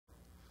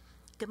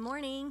Good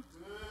morning.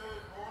 Good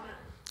morning.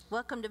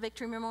 Welcome to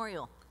Victory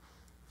Memorial.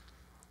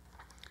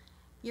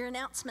 Your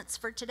announcements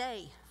for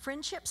today.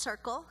 Friendship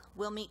Circle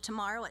will meet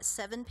tomorrow at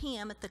 7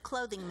 p.m. at the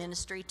Clothing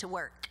Ministry to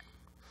work.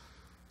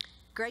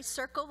 Grace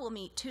Circle will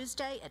meet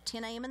Tuesday at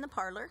 10 a.m. in the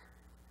parlor.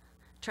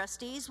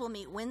 Trustees will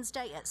meet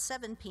Wednesday at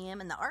 7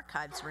 p.m. in the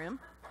archives room.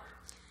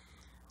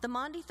 The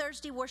Maundy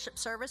Thursday worship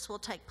service will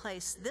take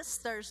place this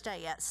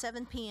Thursday at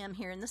 7 p.m.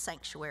 here in the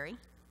sanctuary.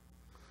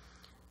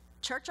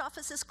 Church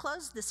office is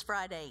closed this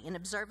Friday in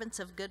observance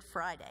of Good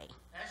Friday.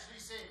 Ashley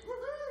said,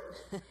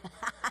 woohoo!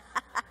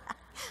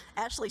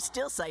 Ashley's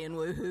still saying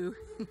woohoo.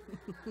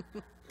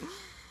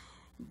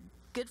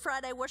 Good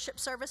Friday worship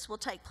service will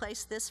take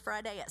place this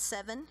Friday at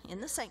 7 in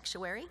the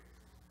sanctuary.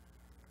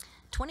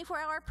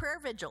 24-hour prayer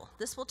vigil.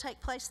 This will take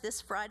place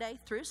this Friday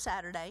through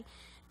Saturday,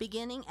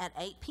 beginning at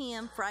 8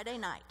 p.m. Friday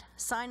night.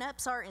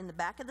 Sign-ups are in the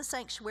back of the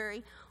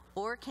sanctuary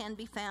or can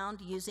be found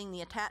using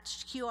the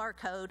attached QR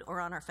code or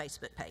on our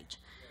Facebook page.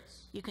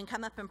 You can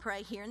come up and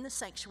pray here in the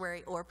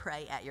sanctuary or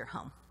pray at your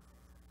home.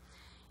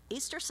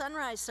 Easter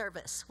sunrise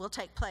service will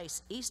take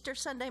place Easter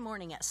Sunday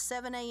morning at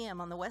 7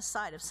 a.m. on the west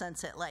side of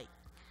Sunset Lake.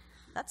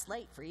 That's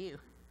late for you.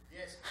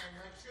 Yes, and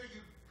make sure you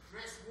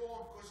dress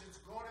warm because it's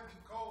going to be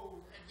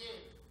cold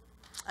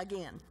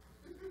again.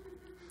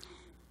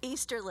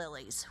 Easter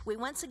lilies. We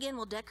once again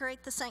will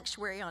decorate the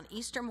sanctuary on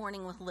Easter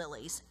morning with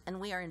lilies, and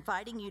we are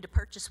inviting you to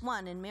purchase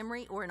one in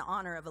memory or in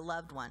honor of a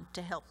loved one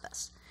to help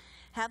us.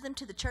 Have them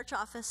to the church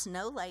office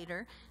no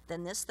later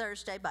than this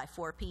Thursday by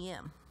 4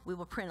 p.m. We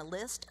will print a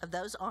list of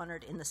those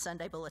honored in the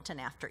Sunday bulletin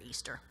after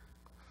Easter.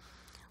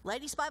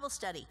 Ladies' Bible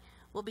Study.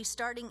 We'll be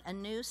starting a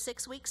new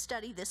 6-week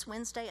study this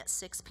Wednesday at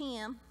 6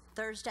 p.m.,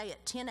 Thursday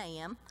at 10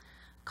 a.m.,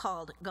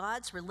 called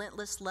God's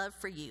Relentless Love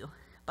for You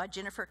by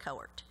Jennifer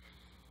Cohort.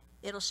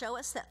 It'll show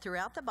us that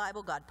throughout the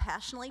Bible, God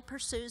passionately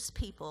pursues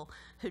people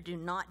who do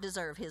not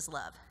deserve his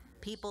love,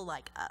 people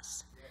like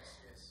us.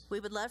 We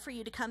would love for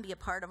you to come be a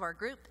part of our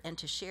group and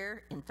to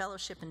share in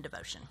fellowship and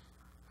devotion.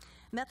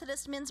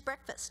 Methodist Men's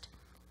Breakfast.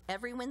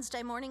 Every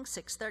Wednesday morning,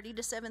 6:30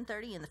 to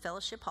 7:30 in the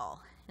fellowship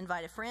hall.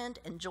 Invite a friend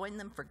and join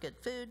them for good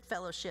food,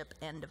 fellowship,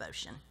 and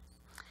devotion.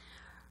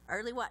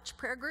 Early Watch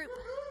Prayer Group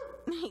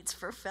meets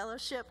for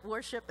fellowship,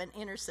 worship, and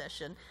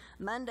intercession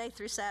Monday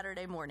through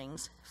Saturday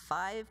mornings,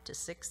 5 to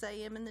 6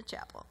 a.m. in the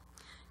chapel.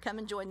 Come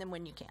and join them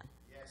when you can.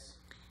 Yes.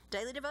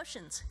 Daily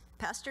Devotions.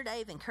 Pastor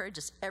Dave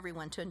encourages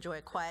everyone to enjoy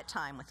a quiet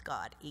time with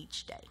God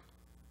each day.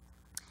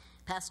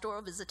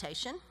 Pastoral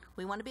Visitation.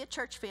 We want to be a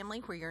church family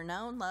where you're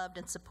known, loved,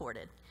 and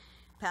supported.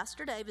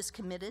 Pastor Dave is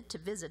committed to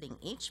visiting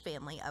each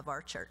family of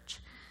our church.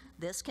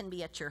 This can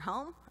be at your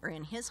home or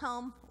in his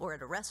home or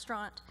at a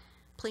restaurant.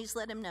 Please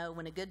let him know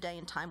when a good day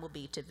and time will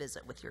be to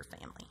visit with your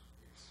family.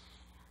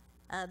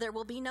 There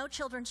will be no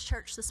children's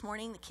church this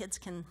morning. The kids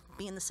can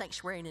be in the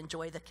sanctuary and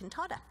enjoy the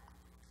cantata.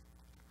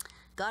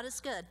 God is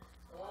good.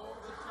 All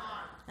the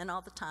time. And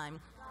all the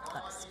time.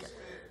 God is good.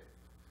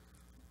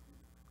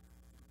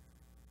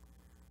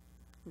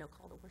 No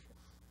call to worship.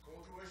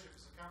 Call to worship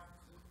is a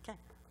conference.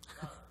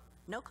 Okay.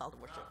 No call to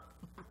worship.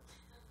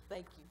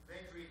 Thank you.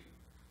 Bench reading.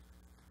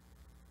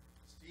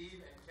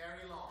 Steve and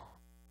Carrie Long.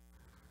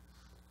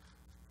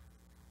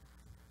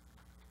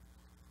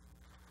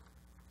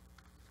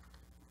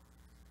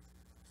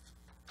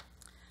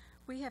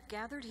 We have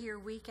gathered here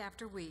week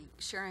after week,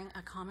 sharing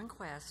a common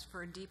quest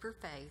for a deeper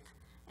faith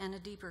and a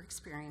deeper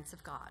experience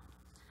of God.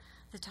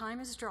 The time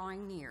is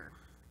drawing near.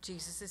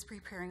 Jesus is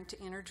preparing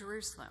to enter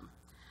Jerusalem.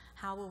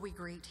 How will we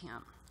greet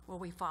him? Will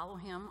we follow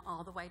him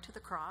all the way to the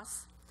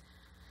cross?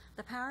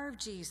 The power of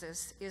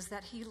Jesus is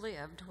that he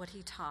lived what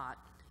he taught,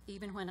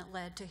 even when it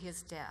led to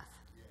his death.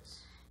 Yes.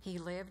 He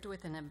lived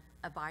with an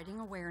abiding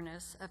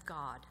awareness of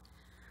God,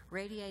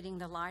 radiating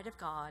the light of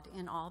God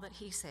in all that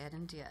he said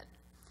and did.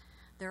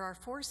 There are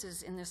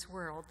forces in this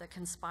world that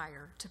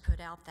conspire to put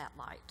out that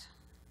light.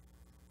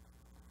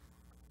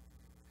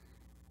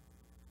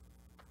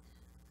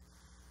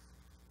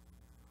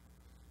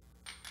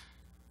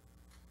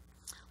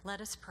 Let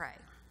us pray.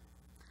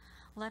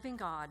 Loving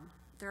God,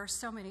 there are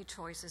so many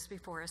choices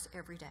before us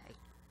every day.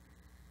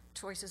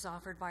 Choices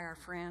offered by our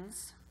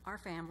friends, our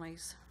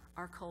families,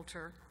 our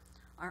culture,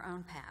 our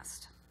own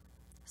past.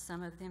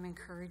 Some of them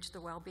encourage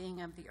the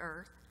well-being of the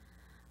earth,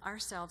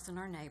 ourselves, and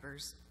our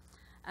neighbors.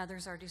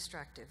 Others are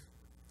destructive.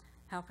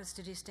 Help us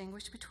to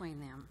distinguish between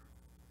them.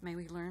 May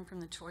we learn from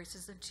the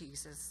choices of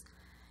Jesus,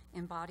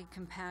 embody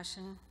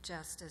compassion,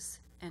 justice,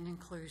 and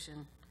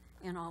inclusion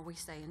in all we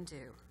say and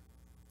do.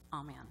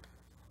 Amen.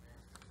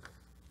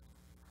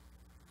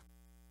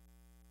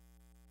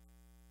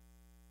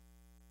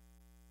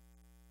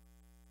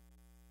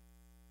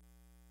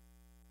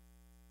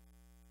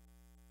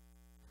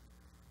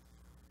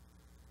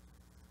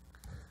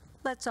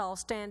 Let's all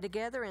stand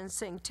together and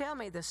sing Tell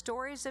Me the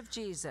Stories of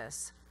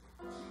Jesus.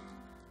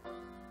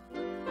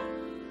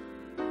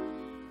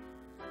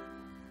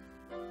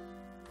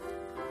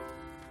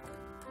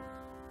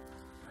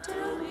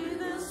 Tell me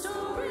the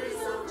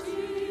stories of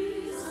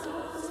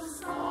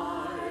Jesus,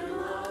 I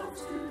love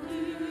to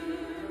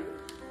hear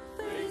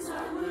things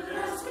I would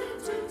ask him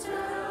to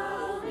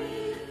tell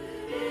me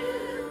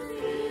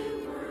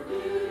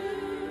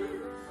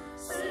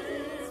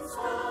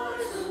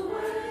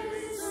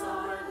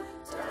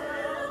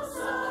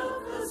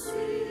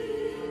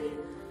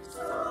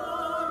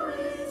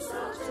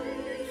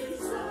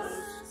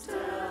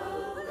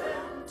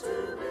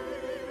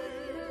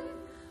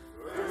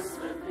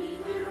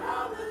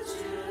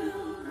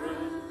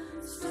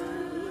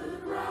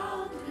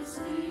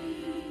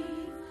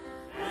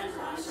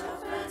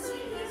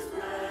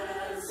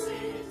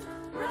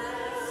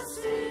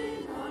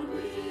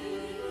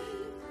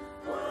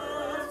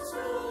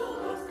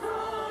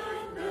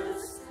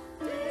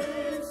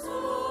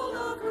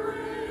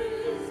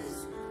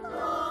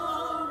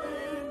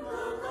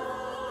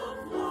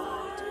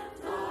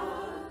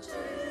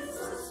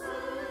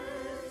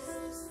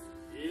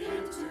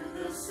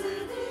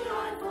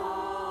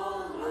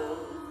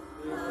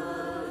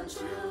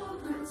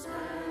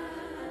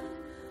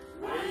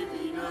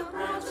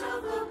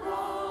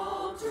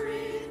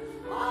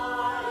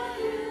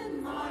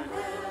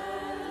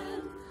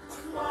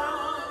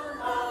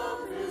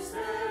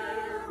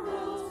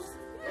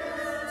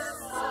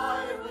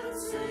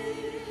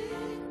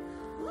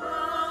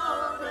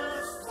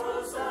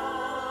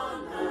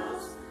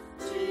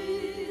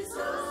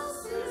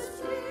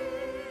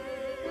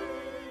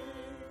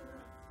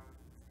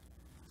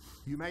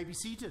You may be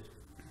seated.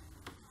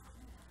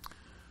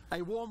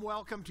 A warm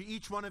welcome to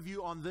each one of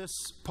you on this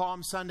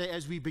Palm Sunday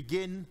as we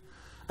begin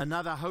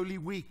another Holy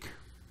Week.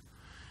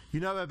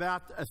 You know,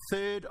 about a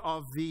third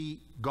of the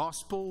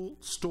gospel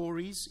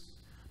stories,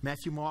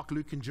 Matthew, Mark,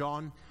 Luke, and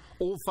John,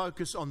 all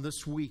focus on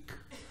this week.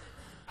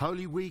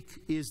 Holy Week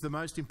is the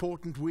most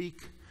important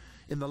week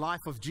in the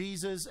life of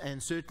Jesus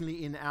and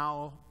certainly in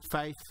our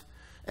faith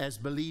as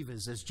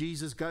believers, as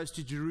Jesus goes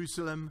to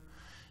Jerusalem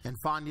and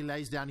finally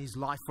lays down his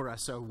life for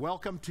us. So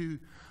welcome to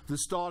the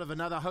start of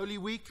another Holy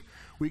Week.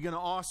 We're going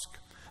to ask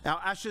our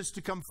ushers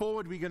to come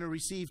forward. We're going to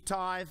receive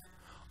tithe,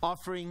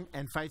 offering,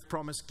 and faith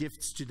promise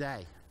gifts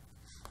today.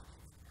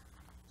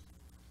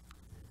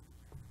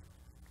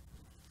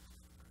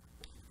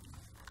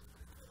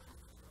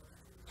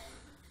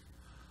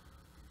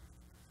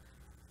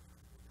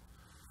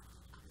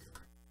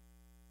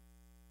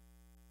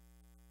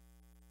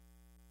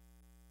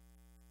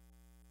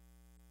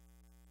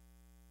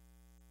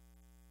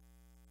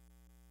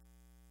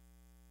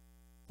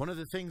 One of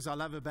the things I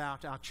love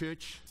about our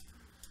church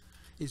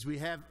is we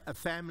have a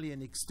family,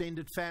 an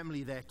extended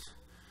family that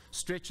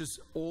stretches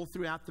all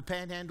throughout the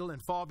Panhandle and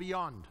far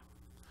beyond.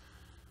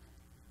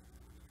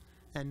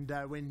 And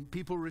when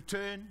people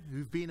return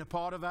who've been a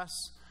part of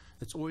us,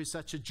 it's always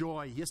such a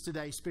joy.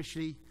 Yesterday,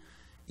 especially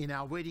in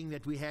our wedding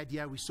that we had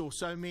here, we saw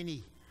so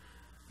many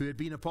who had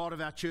been a part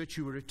of our church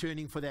who were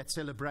returning for that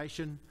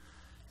celebration.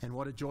 And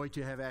what a joy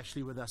to have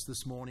Ashley with us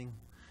this morning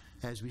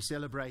as we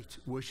celebrate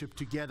worship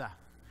together.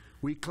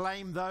 We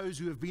claim those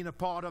who have been a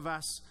part of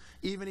us,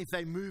 even if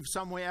they move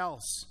somewhere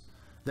else,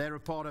 they're a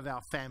part of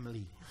our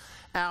family.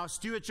 Our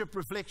stewardship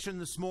reflection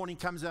this morning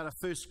comes out of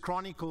 1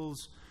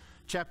 Chronicles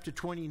chapter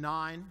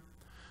 29.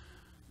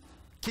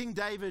 King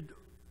David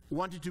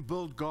wanted to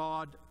build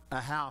God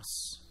a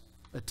house,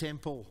 a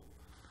temple,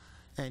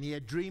 and he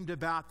had dreamed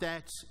about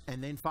that,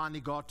 and then finally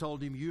God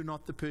told him, "You're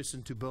not the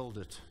person to build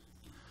it."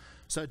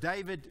 So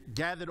David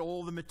gathered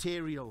all the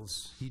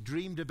materials, he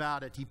dreamed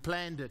about it, he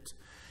planned it,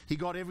 he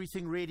got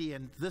everything ready,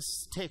 and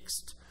this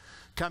text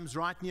comes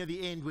right near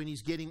the end when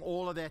he's getting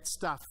all of that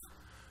stuff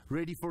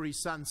ready for his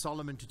son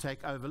Solomon to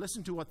take over.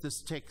 Listen to what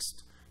this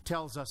text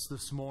tells us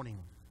this morning.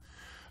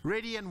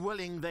 Ready and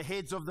willing, the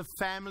heads of the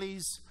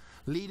families,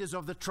 leaders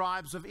of the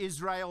tribes of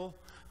Israel,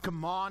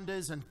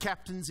 commanders and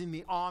captains in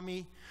the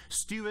army,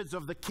 stewards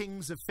of the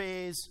king's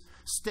affairs,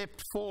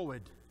 stepped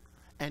forward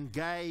and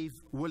gave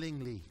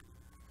willingly.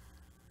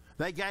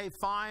 They gave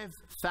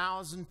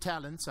 5,000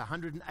 talents,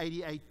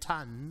 188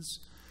 tons,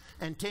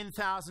 and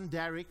 10,000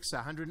 derricks,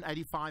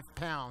 185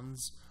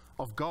 pounds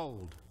of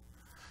gold,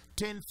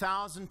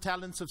 10,000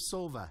 talents of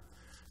silver,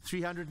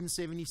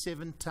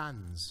 377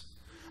 tons,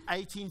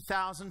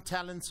 18,000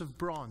 talents of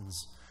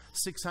bronze,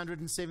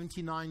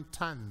 679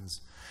 tons,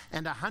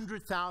 and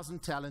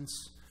 100,000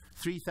 talents,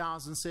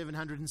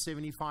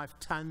 3,775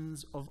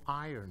 tons of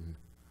iron.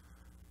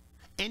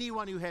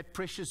 Anyone who had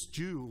precious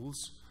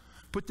jewels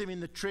put them in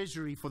the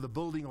treasury for the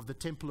building of the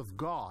temple of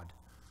God,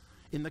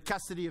 in the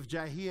custody of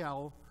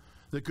Jehiel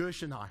the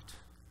Gershonite.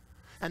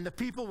 And the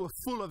people were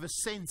full of a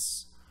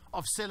sense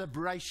of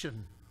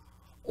celebration,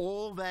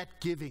 all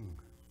that giving,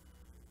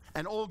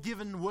 and all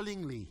given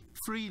willingly,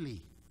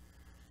 freely.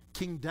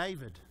 King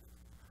David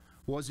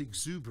was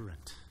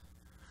exuberant.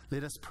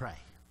 Let us pray.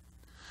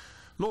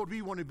 Lord,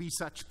 we want to be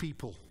such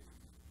people.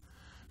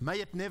 May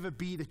it never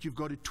be that you've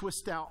got to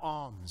twist our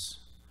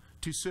arms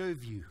to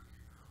serve you,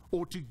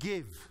 or to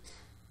give,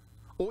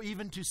 or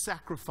even to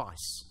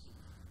sacrifice.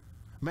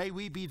 May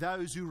we be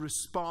those who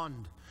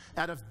respond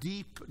out of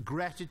deep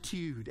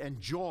gratitude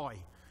and joy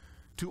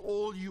to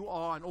all you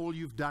are and all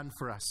you've done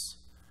for us.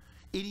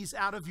 It is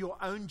out of your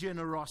own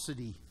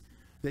generosity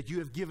that you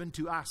have given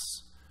to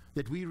us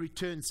that we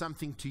return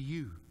something to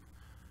you.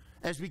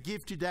 As we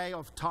give today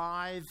of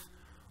tithe,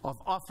 of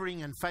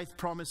offering and faith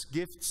promise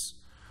gifts,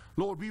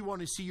 Lord, we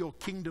want to see your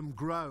kingdom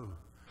grow.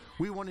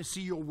 We want to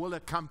see your will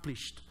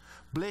accomplished.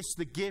 Bless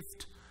the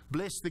gift,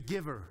 bless the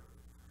giver.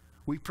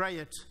 We pray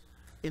it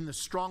in the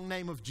strong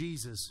name of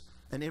Jesus.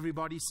 And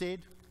everybody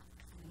said,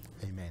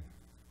 Amen.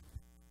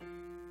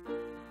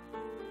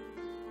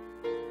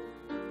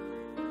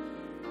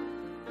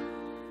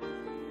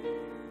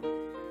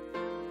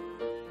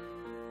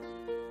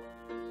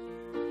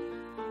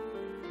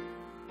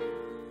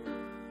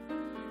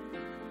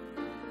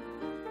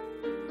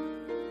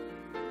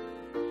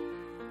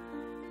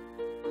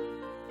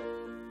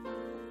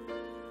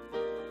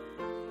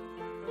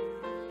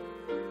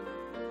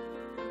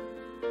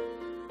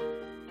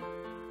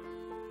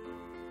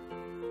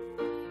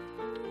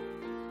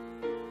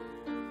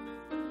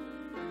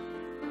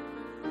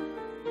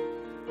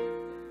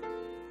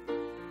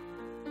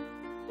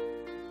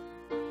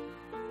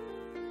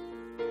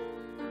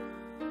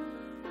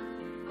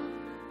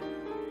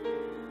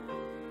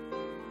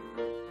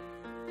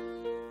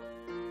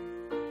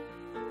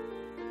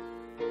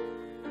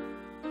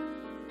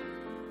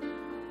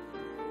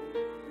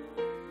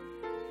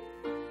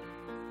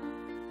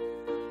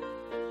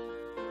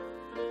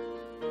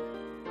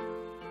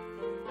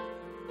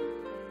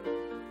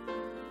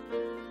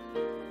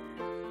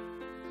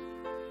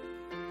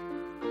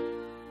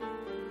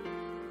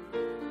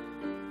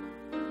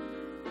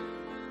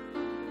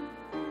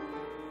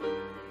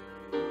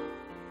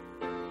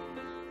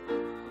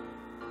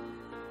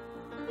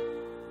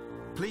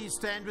 please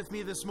stand with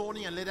me this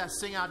morning and let us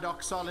sing our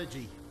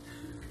doxology.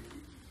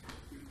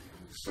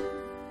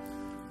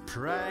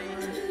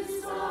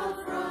 Praise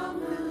God from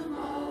whom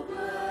all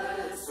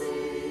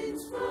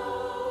blessings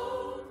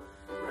flow.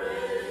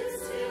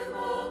 Praise Him,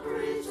 all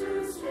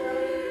creatures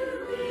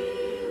here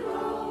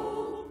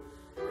below.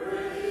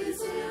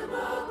 Praise Him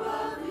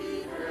above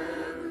the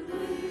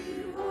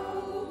heavenly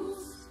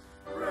hosts.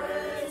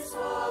 Praise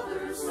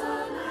Father,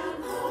 Son,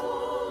 and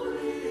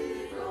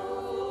Holy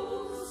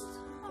Ghost.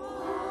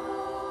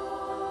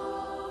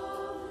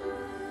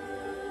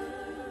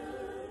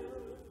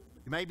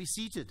 You may be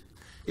seated.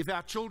 If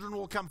our children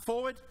will come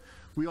forward,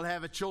 we'll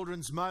have a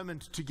children's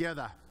moment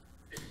together.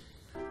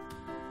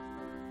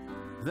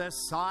 The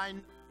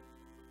sign.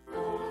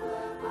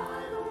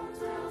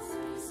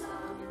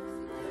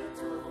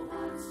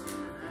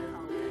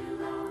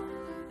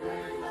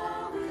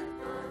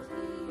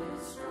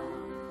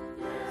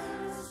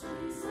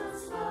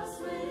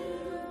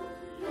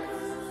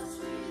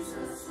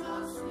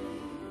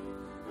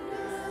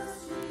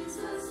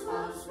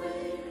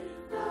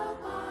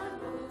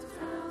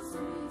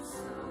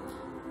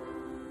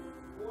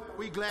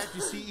 We're glad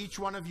to see each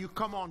one of you.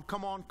 Come on,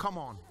 come on, come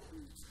on.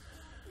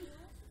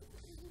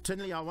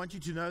 Tinley, I want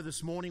you to know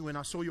this morning when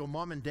I saw your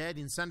mom and dad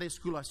in Sunday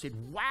school, I said,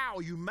 wow,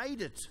 you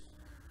made it.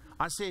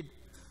 I said,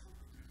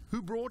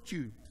 who brought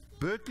you?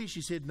 Berkeley?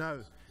 She said,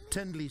 no.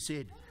 Tinley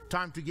said,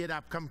 time to get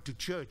up, come to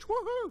church.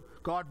 Woohoo!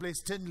 God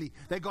bless Tinley.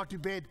 They got to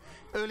bed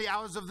early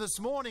hours of this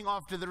morning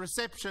after the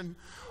reception,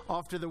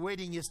 after the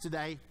wedding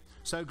yesterday.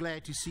 So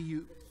glad to see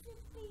you.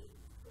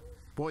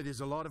 Boy,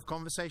 there's a lot of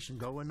conversation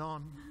going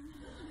on.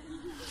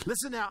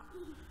 Listen now,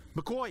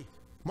 McCoy,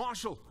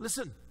 Marshall,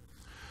 listen.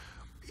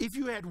 If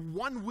you had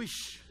one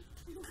wish,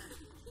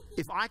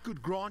 if I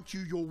could grant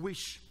you your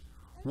wish,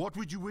 what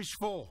would you wish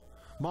for?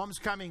 Mom's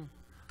coming.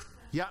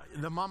 Yeah,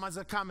 the mamas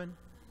are coming.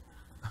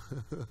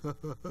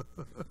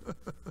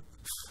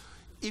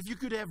 If you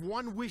could have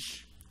one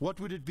wish, what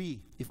would it be?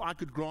 If I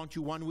could grant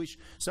you one wish,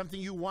 something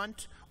you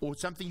want or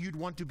something you'd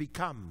want to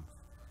become,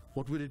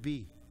 what would it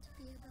be?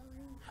 To be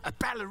a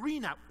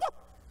ballerina. Whoop!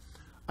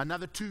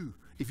 Another two.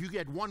 If you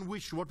had one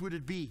wish, what would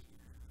it be?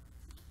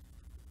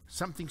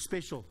 Something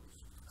special.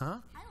 Huh?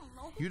 I don't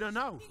know. You don't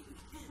know?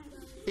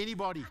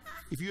 Anybody?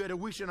 If you had a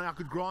wish and I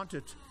could grant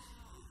it.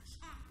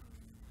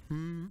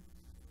 To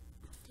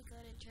go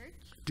to church.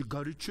 To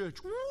go to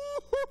church.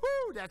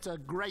 Woo-hoo-hoo! That's a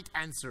great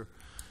answer.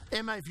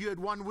 Emma, if you had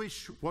one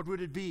wish, what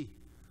would it be?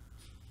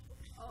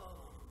 Oh,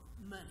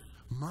 money.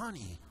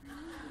 Money.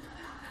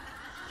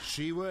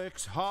 She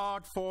works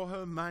hard for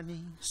her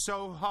money,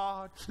 so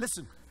hard.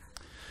 Listen.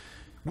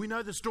 We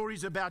know the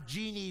stories about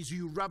genies.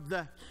 You rub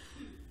the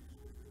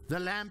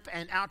lamp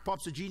and out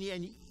pops a genie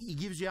and he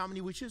gives you how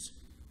many wishes?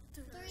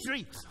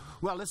 3.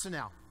 Well, listen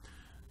now.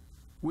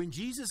 When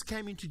Jesus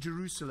came into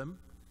Jerusalem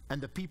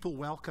and the people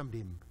welcomed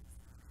him,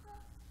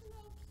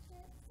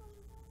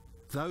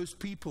 those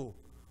people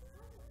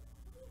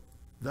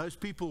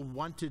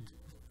wanted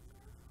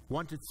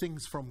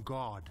things from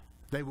God.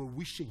 They were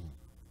wishing.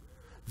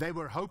 They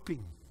were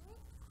hoping.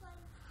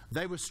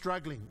 They were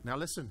struggling. Now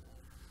listen.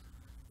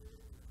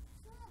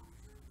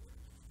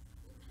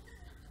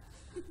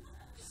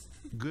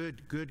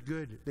 Good, good,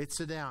 good. Let's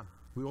sit down.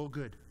 We're all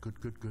good. Good,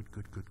 good, good,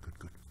 good, good, good,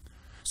 good.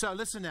 So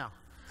listen now.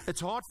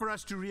 It's hard for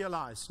us to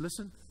realize.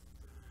 Listen.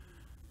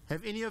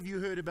 Have any of you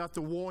heard about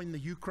the war in the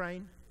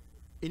Ukraine?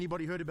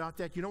 Anybody heard about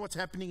that? You know what's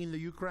happening in the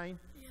Ukraine?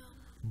 Yeah.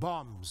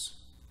 Bombs.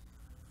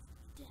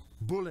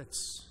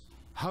 Bullets.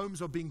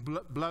 Homes are being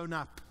blown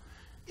up.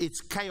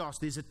 It's chaos.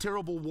 There's a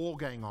terrible war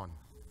going on.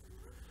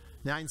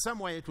 Now, in some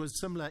way, it was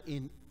similar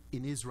in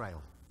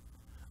Israel.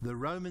 The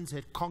Romans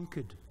had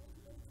conquered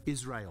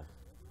Israel.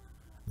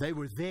 They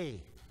were there.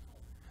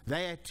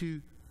 They had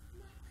to,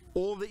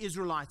 all the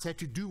Israelites had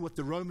to do what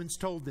the Romans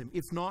told them.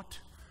 If not,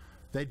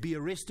 they'd be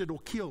arrested or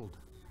killed.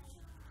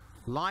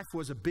 Life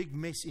was a big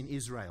mess in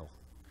Israel.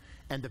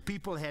 And the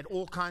people had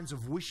all kinds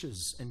of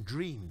wishes and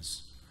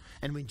dreams.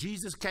 And when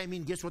Jesus came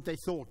in, guess what they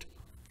thought?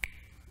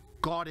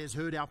 God has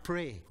heard our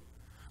prayer.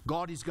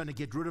 God is going to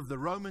get rid of the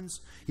Romans.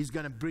 He's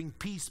going to bring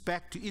peace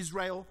back to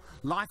Israel.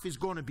 Life is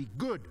going to be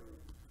good.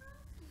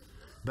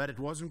 But it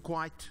wasn't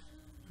quite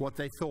what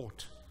they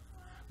thought.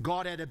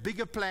 God had a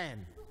bigger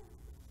plan.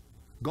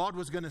 God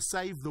was going to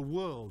save the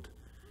world.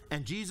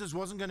 And Jesus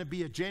wasn't going to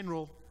be a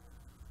general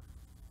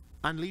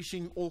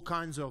unleashing all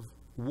kinds of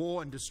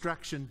war and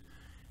destruction.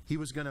 He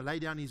was going to lay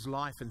down his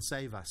life and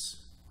save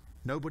us.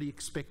 Nobody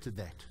expected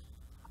that.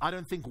 I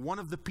don't think one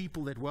of the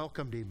people that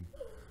welcomed him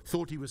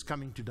thought he was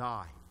coming to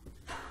die.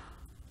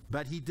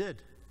 But he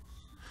did.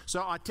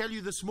 So I tell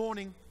you this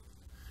morning,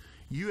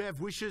 you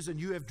have wishes and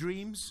you have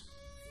dreams,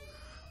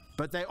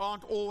 but they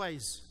aren't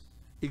always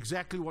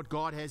exactly what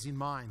God has in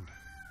mind.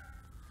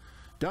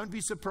 Don't be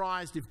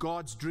surprised if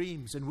God's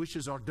dreams and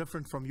wishes are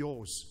different from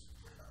yours.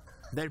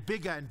 They're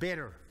bigger and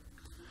better.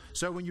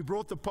 So when you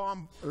brought the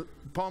palm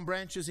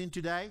branches in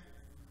today,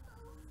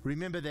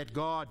 remember that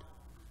God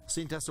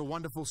sent us a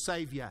wonderful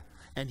Savior,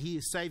 and He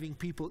is saving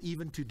people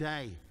even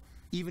today,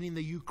 even in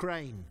the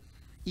Ukraine,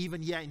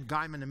 even here in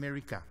Guymon,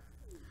 America.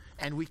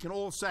 And we can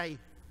all say,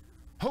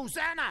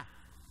 Hosanna!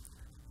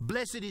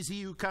 Blessed is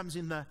he who comes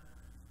in the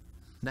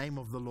name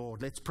of the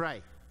Lord. Let's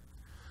pray.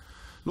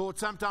 Lord,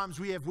 sometimes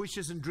we have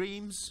wishes and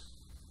dreams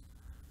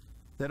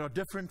that are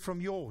different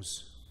from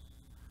yours.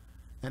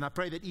 And I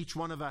pray that each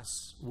one of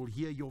us will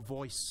hear your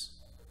voice,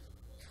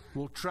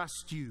 will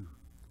trust you,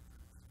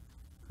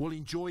 will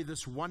enjoy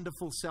this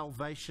wonderful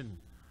salvation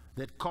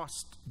that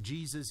cost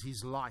Jesus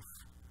his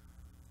life.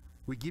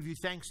 We give you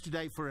thanks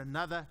today for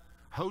another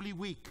holy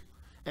week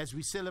as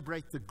we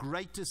celebrate the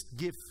greatest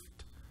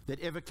gift that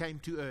ever came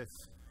to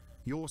earth,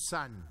 your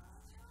Son,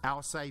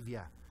 our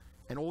Savior.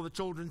 And all the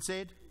children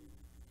said,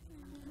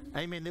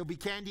 Amen. There'll be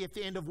candy at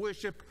the end of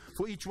worship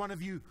for each one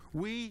of you.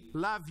 We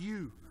love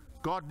you.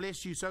 God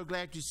bless you. So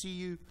glad to see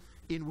you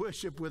in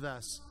worship with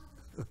us.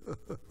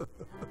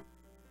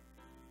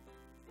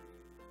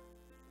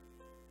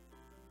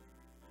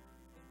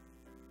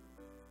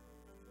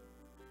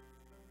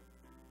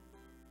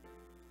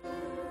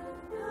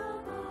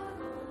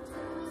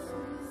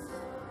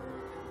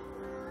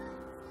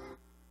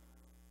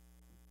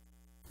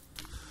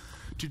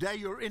 Today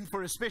you're in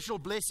for a special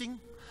blessing.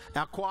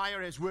 Our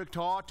choir has worked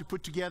hard to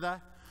put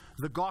together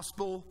the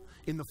gospel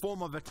in the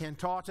form of a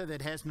cantata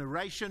that has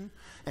narration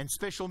and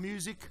special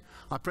music.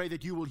 I pray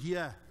that you will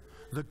hear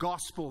the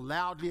gospel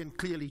loudly and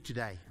clearly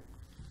today.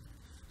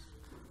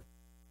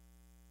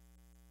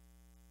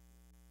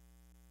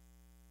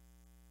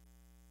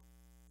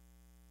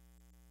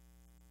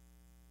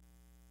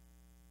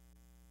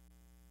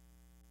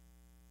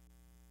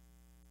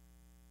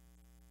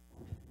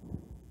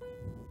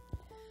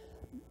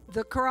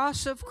 The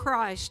cross of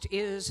Christ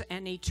is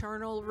an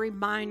eternal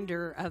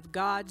reminder of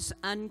God's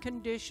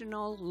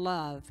unconditional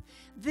love.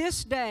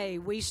 This day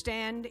we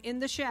stand in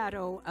the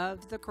shadow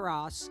of the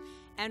cross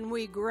and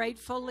we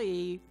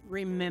gratefully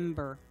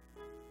remember.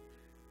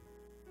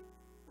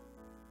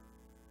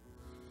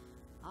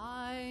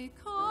 I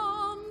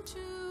come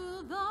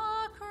to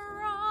the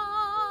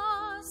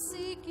cross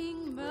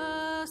seeking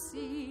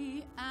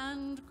mercy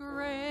and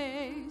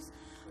grace.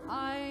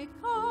 I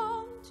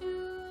come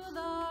to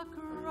the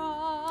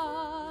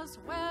cross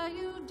where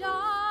you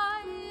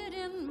died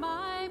in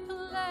my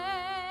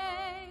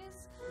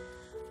place.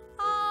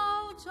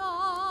 Out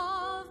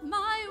of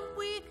my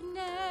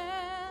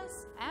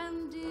weakness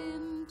and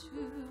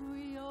into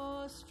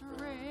your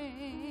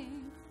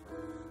strength,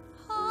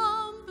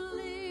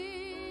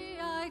 humbly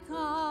I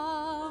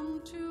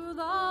come to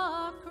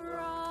the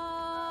cross.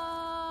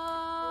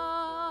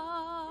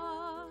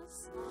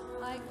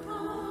 I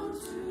come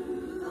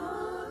to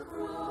the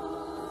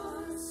cross.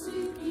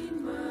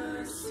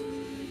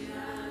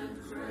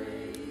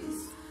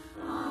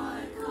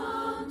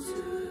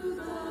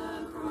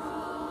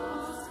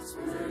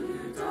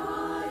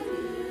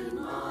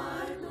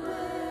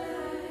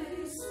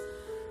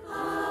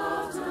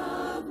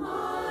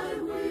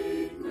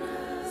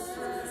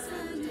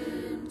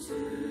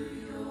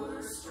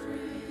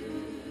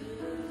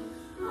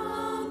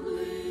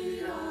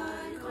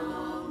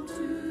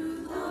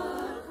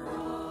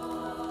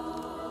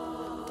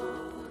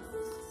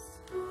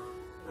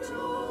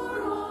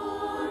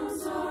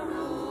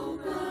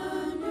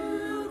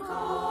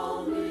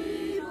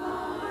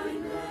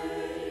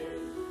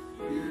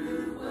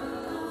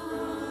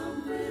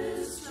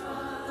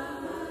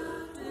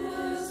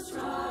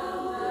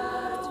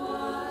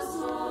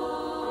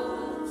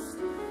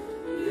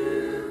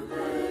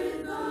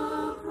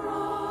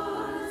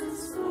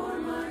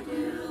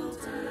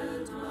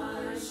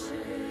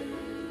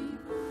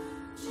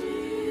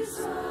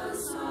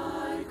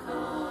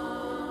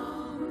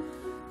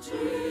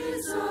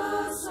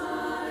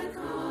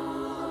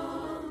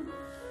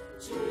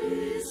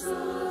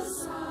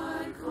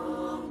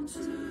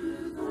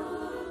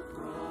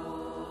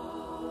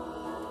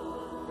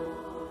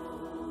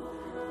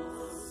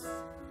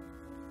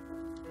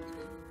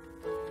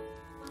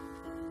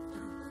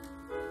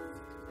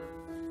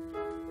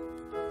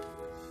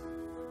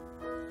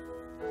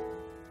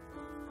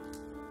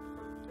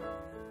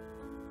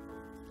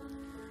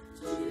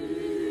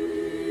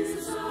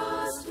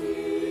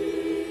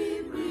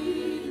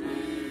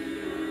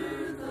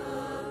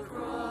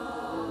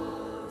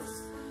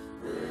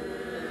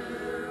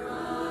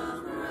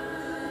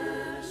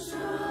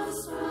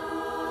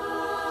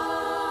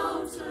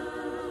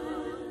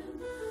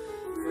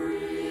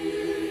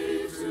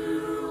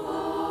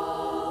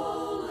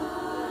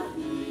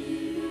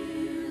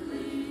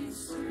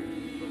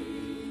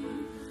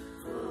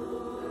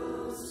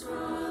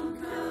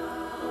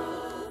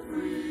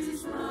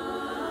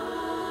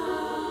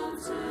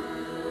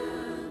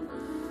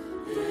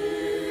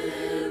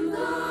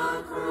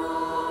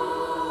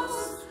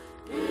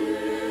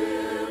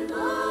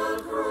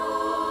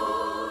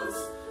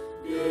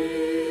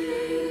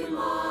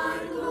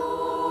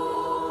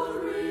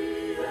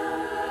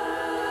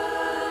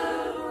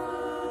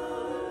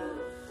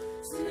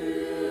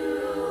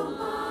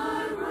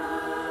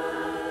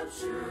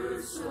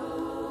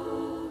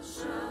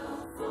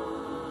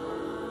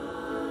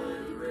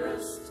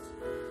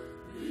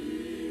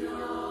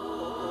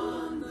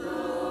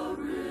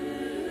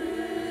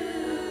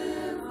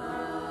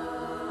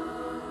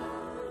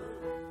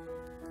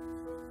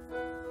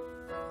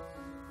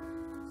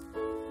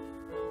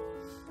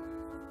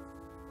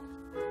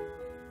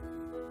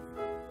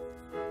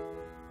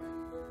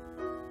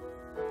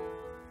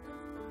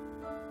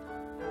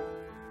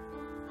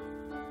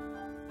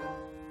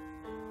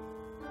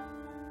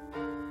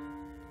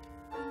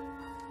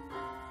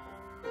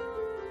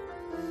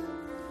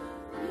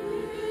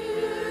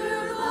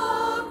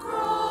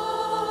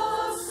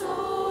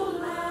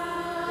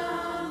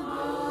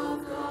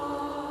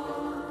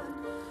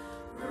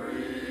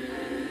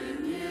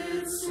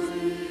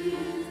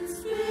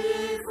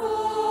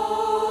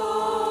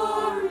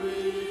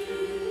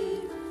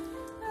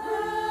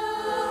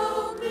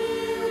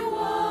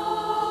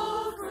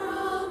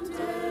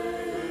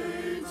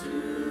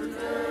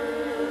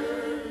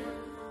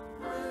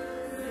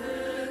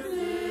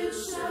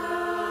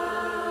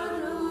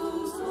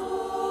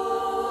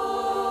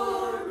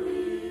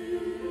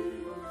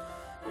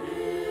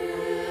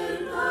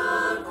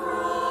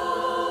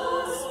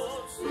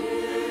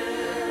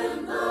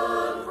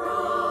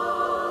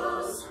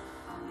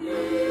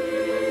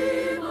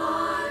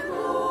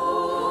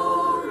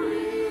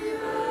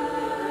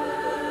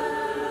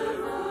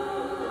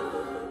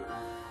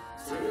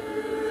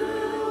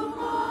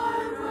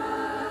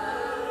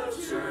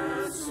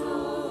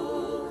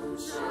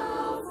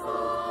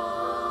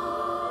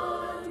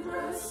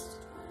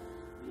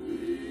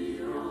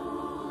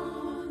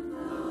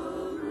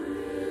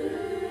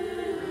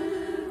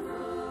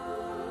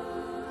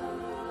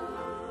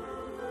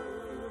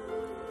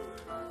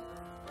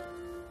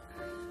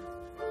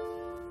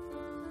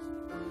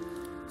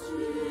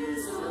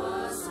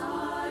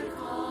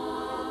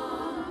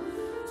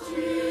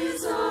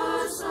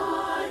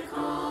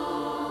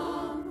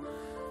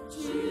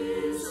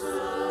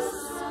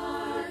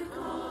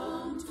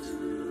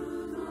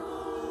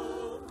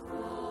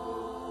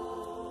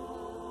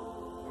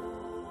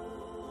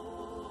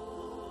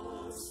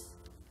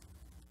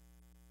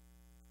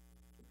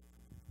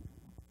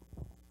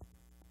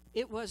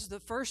 It was the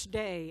first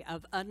day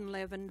of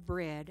unleavened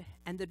bread,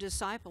 and the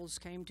disciples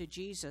came to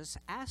Jesus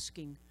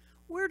asking,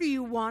 "Where do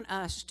you want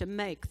us to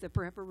make the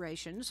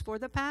preparations for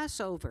the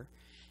Passover?"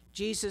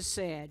 Jesus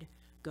said,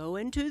 "Go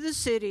into the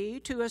city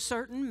to a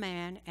certain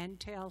man and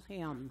tell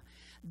him,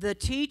 'The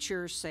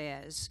teacher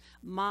says,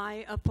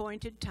 my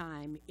appointed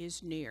time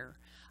is near.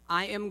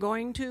 I am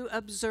going to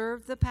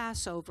observe the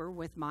Passover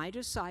with my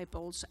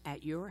disciples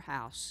at your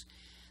house.'"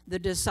 The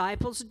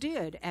disciples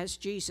did as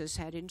Jesus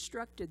had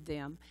instructed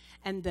them,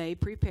 and they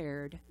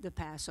prepared the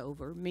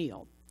Passover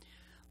meal.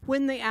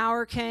 When the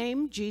hour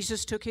came,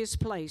 Jesus took his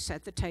place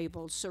at the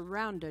table,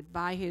 surrounded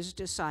by his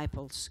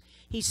disciples.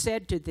 He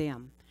said to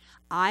them,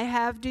 "I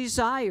have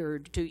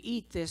desired to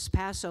eat this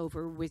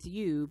Passover with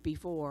you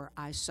before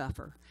I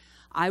suffer.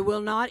 I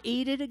will not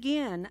eat it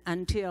again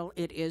until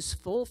it is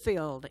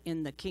fulfilled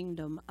in the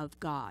kingdom of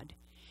God."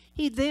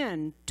 He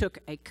then took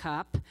a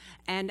cup,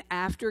 and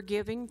after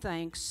giving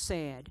thanks,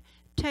 said,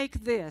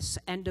 "Take this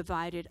and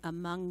divide it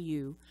among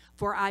you,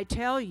 for I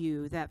tell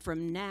you that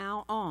from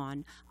now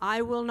on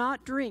I will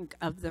not drink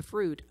of the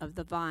fruit of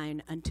the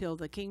vine until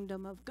the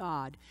kingdom of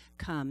God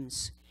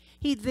comes."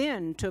 He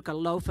then took a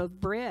loaf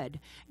of bread,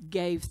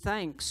 gave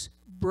thanks,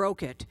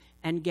 broke it,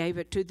 and gave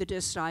it to the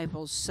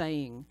disciples,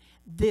 saying,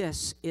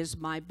 "This is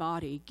my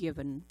body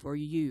given for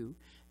you.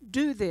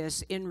 Do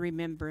this in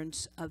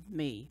remembrance of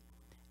me."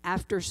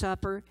 After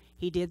supper,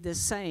 he did the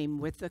same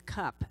with the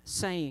cup,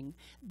 saying,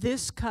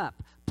 "This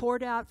cup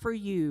poured out for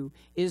you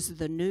is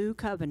the new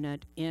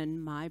covenant in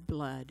my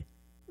blood.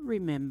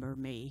 Remember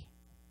me."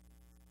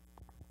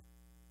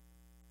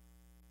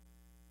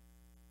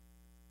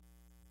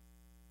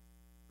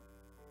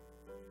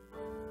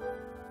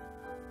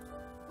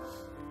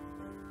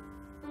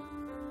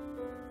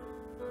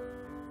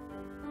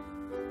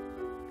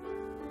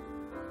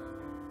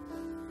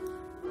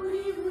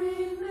 We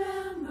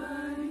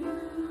remember you.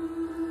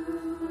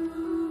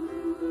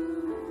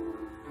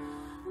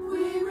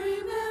 We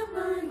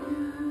remember you.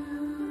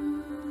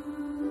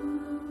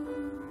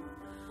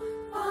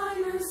 By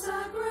your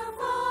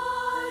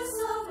sacrifice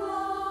of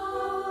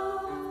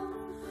love,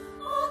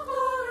 all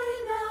glory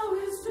now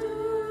is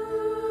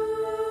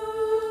due.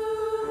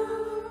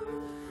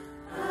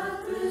 At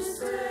this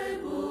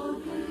table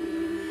here,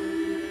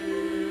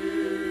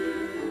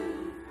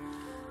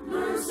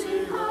 mercy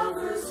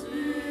hovers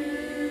near.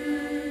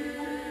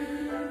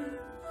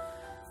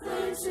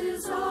 Thanks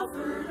is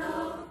offered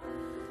up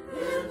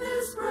in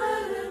this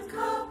bread and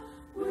cup.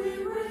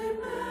 We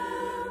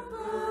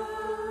remember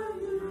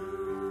you.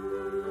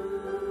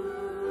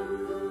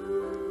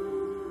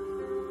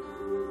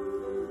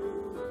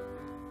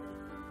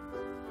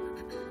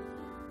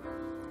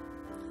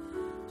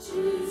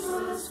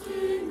 Jesus,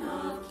 King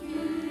of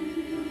Kings,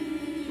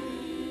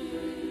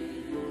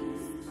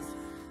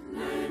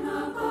 name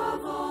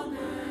above all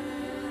names,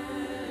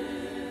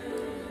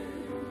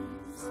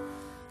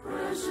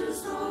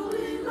 precious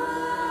holy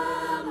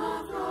Lamb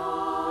of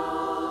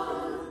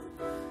God,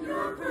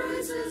 your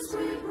praises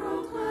we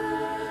proclaim,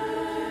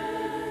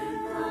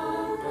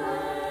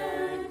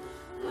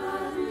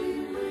 gladly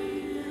we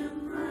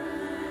embrace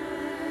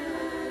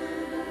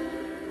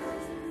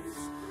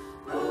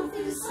both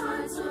these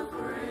signs of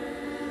grace,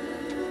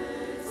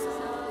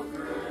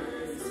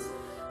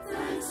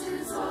 thanks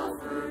is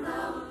offered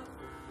up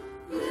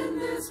in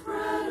this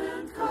bread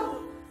and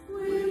cup.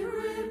 We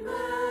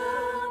remember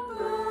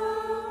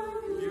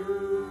you.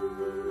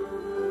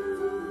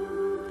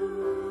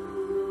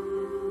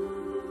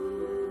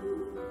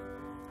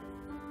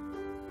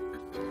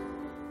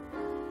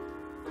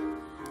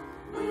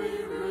 We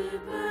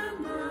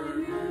remember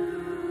you.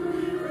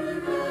 We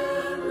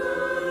remember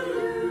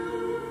you.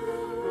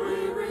 We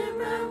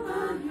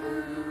remember you.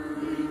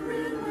 We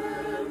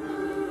remember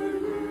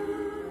you.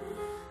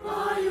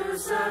 By your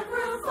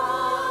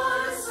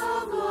sacrifice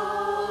of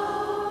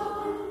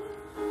love,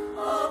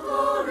 all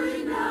glory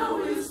now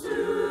is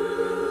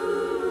due.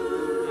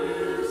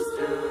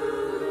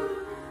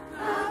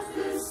 At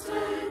this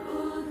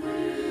table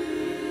here,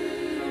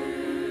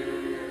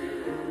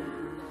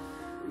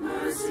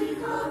 mercy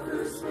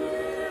hovers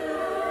near.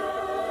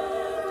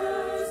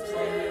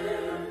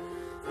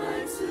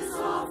 Thanks is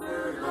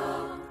offered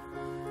up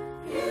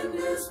in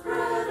this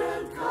bread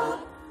and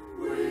cup.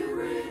 We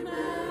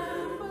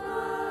remember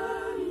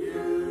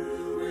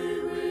you. We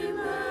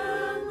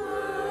remember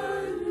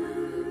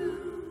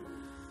you.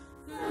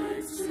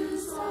 Thanks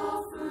is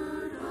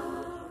offered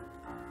up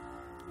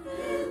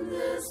in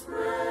this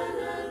bread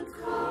and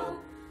cup.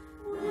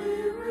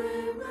 We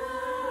remember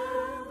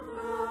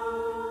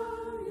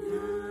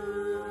you.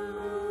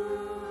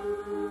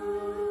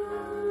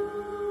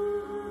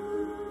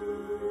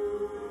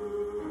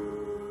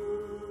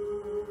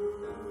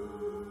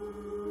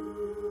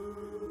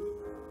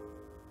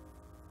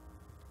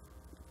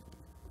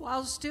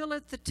 While still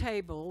at the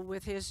table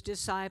with his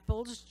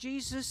disciples,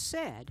 Jesus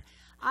said,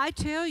 "I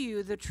tell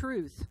you the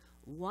truth,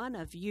 one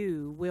of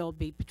you will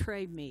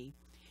betray me."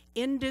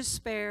 In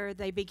despair,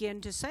 they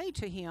began to say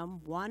to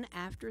him one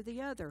after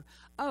the other,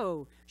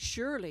 "Oh,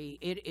 surely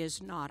it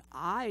is not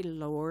I,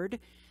 Lord."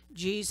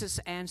 Jesus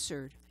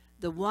answered,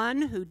 The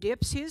one who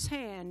dips his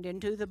hand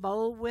into the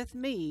bowl with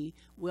me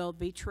will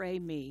betray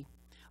me.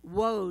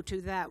 Woe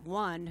to that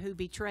one who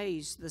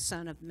betrays the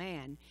Son of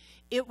Man.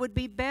 It would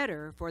be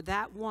better for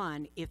that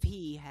one if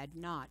he had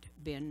not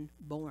been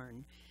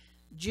born."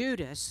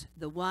 Judas,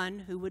 the one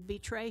who would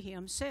betray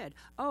him, said,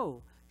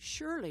 "Oh,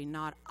 surely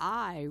not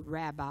I,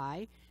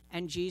 Rabbi."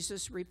 And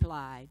Jesus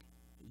replied,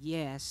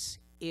 "Yes,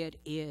 it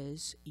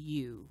is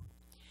you."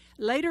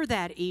 Later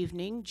that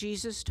evening,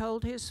 Jesus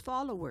told his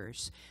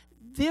followers,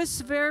 "This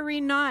very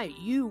night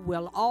you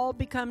will all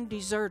become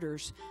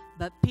deserters."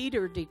 But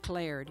Peter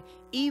declared,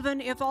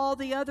 "Even if all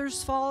the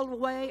others fall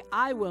away,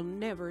 I will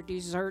never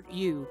desert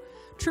you."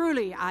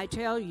 "Truly, I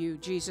tell you,"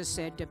 Jesus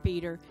said to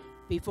Peter,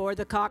 "before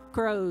the cock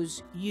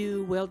crows,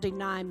 you will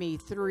deny me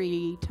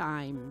 3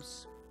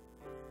 times.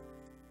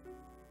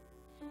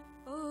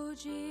 Oh,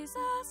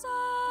 Jesus,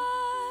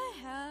 I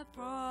have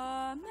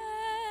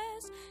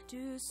promised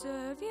to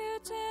serve you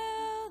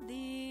till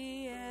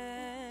the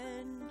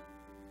end.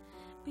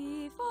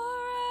 Be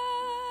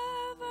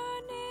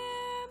forever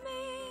near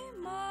me,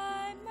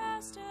 my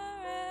master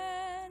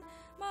and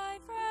my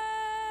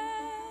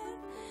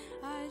friend.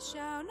 I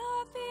shall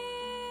not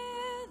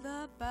fear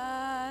the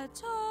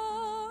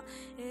battle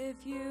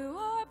if you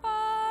are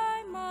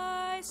by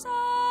my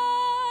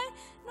side,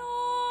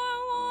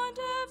 nor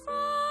wander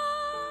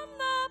from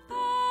the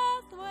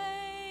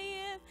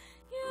pathway if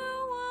you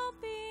will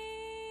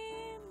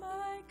be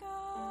my guide.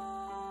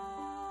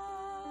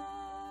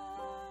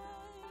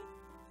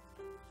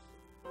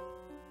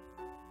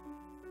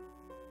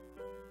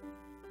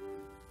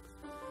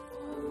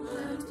 Oh,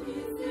 let me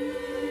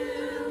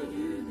feel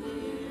you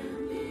near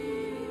me.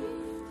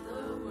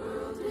 The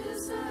world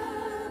is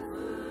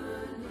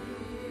ever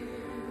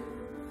near.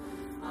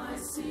 I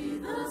see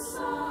the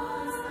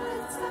signs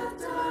that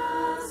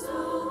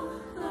dazzle,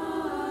 the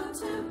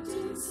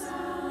tempting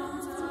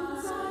sounds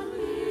I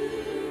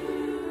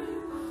hear.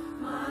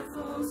 My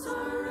foes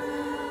are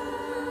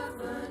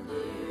ever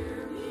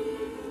near me,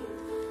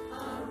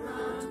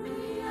 around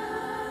me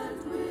and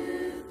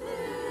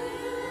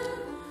within.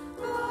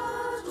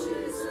 But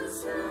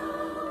Jesus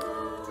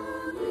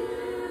now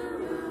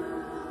nearer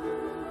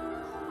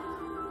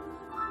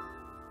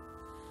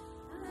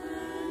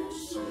and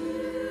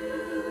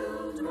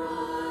shield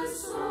my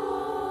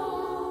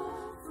soul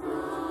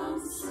from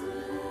sin.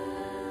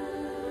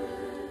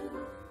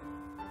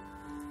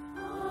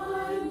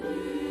 I need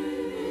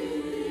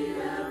thee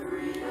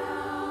every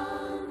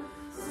hour,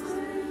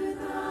 stay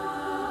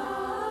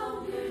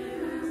thou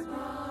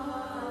nearby.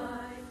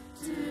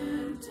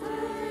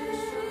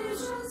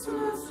 Temptations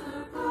will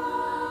survive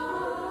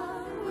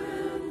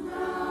when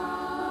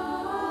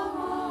thou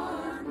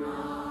art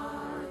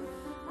nigh.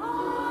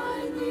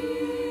 I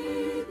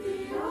need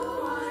thee,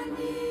 oh, I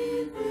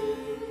need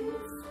thee.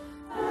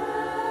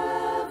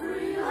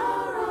 Every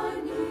hour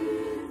I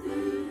need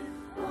thee.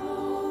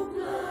 Oh,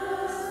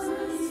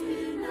 bless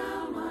me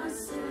now, my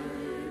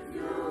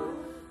Savior.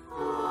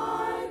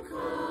 I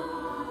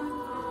come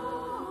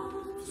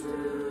to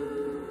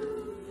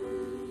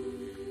thee.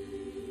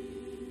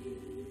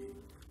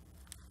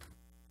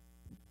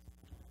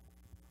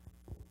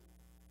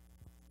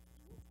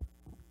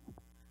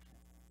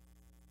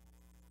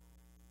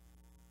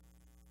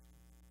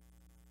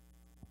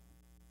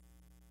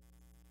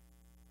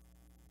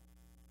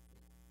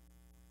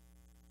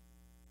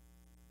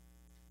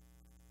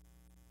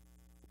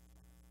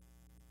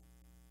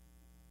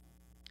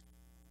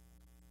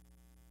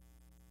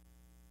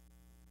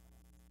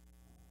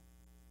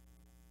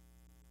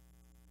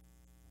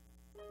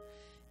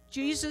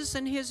 Jesus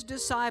and his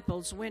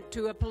disciples went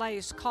to a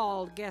place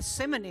called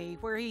Gethsemane,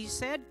 where he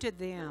said to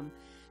them,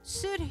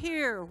 "Sit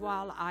here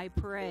while I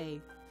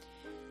pray."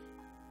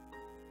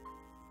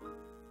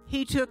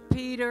 He took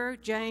Peter,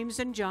 James,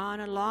 and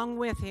John along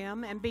with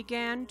him and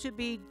began to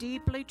be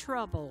deeply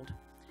troubled.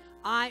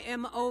 "I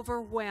am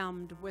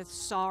overwhelmed with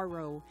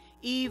sorrow,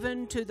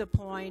 even to the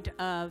point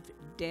of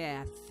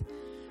death.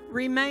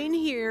 Remain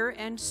here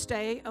and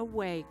stay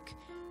awake."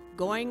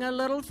 Going a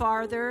little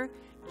farther,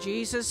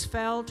 Jesus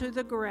fell to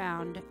the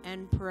ground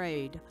and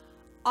prayed,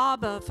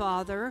 "Abba,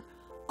 Father,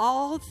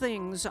 all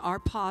things are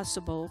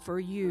possible for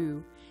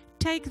you.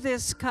 Take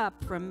this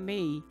cup from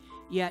me,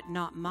 yet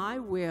not my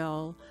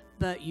will,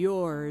 but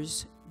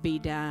yours be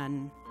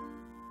done."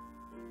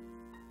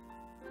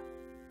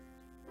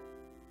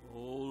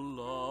 Oh,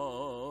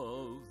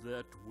 love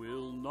that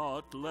will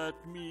not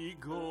let me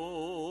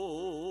go,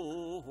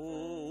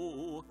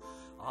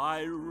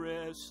 I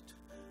rest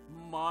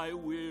my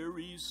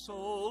weary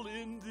soul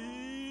in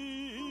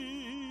thee.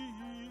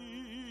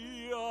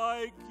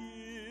 I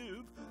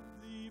give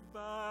thee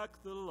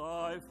back the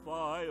life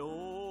I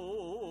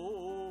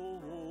owe,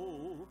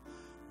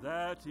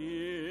 that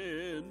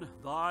in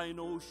thine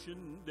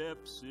ocean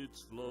depths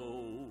its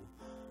flow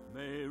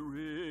may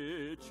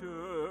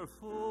richer,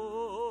 fuller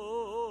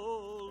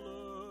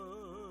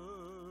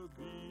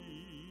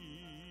be.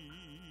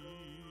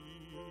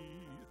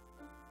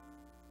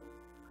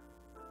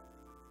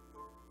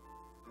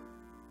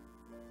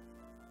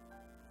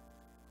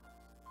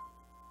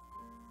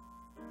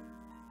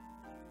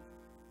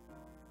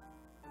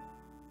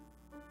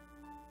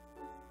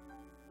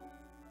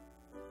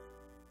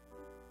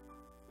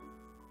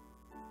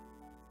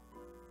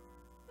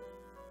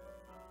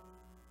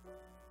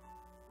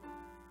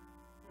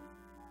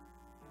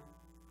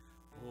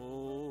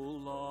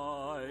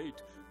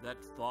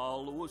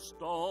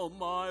 followest all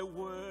my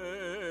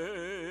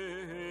way.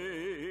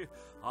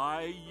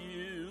 I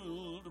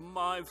yield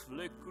my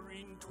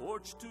flickering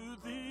torch to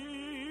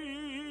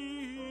thee.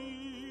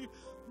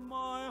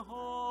 My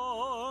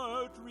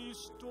heart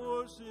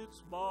restores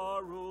its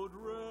borrowed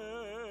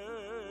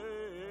ray,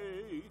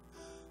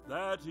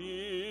 that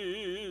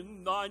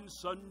in thine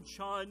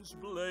sunshine's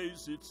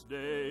blaze its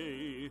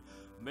day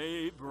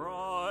may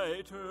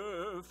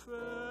brighter,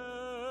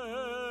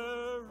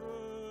 fairer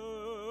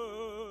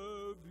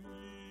be.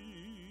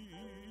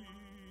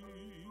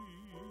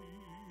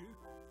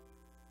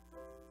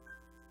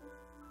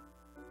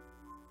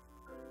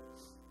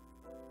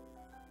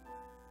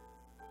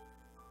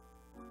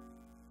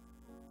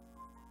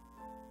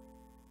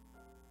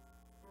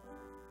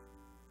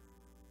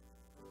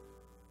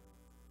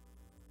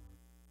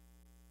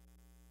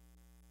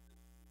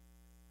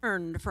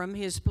 Turned from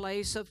his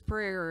place of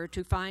prayer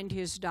to find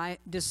his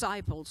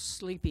disciples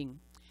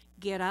sleeping.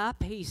 "Get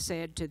up," he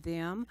said to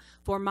them,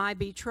 "for my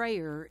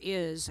betrayer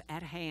is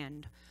at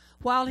hand."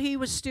 While he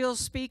was still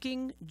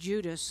speaking,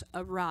 Judas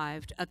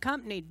arrived,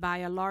 accompanied by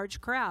a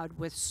large crowd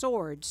with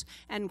swords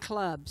and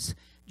clubs.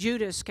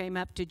 Judas came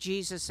up to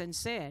Jesus and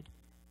said,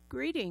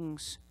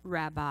 "Greetings,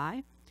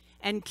 Rabbi,"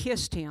 and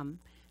kissed him.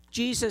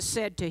 Jesus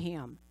said to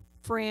him,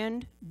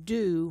 "Friend,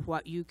 do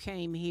what you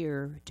came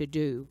here to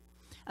do."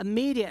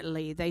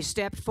 Immediately they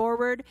stepped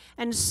forward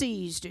and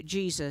seized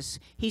Jesus.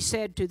 He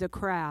said to the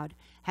crowd,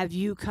 "Have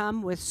you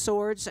come with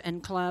swords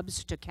and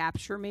clubs to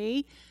capture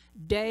me?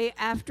 Day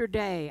after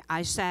day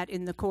I sat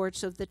in the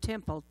courts of the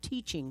temple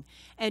teaching,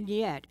 and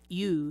yet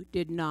you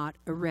did not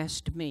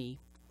arrest me.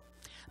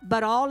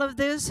 But all of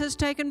this has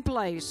taken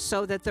place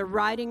so that the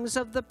writings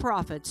of the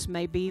prophets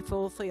may be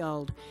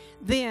fulfilled."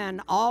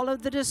 Then all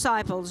of the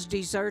disciples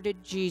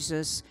deserted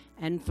Jesus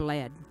and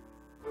fled.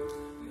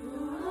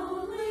 Your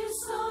only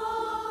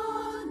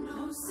Son,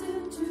 no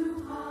sin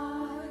to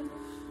hide,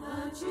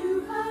 but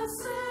you have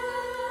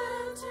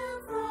sent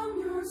him from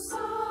your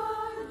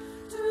side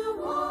to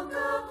walk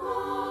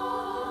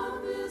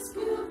upon this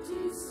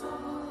guilty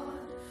sod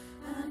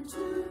and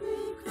to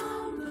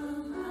become the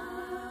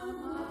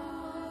Lamb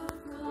of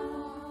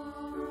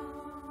God.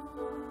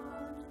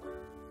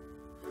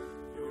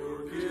 Your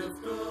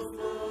gift of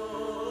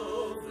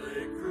love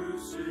they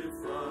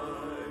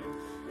crucified.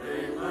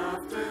 They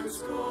laughed and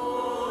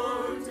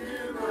scorned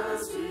him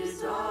as he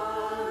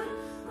died.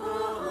 A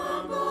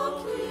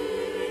humble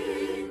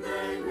king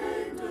they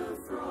named a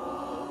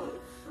fraud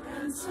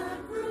and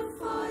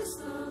sacrificed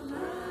the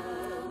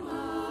Lamb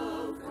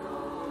of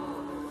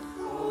God.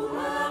 O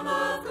Lamb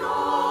of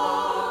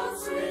God,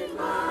 sweet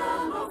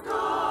Lamb of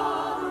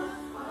God,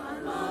 I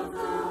love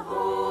the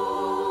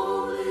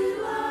holy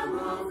Lamb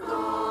of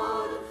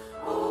God.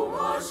 Oh,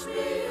 wash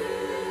me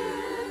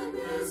in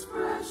his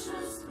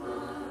precious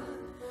blood,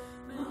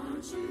 my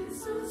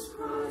Jesus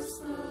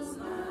Christ, the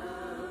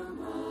Lamb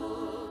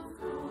of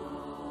God.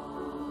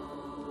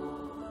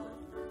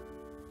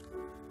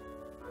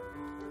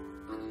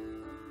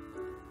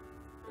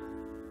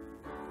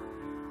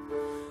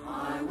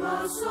 I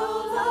was so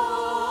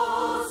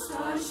lost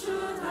I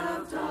should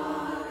have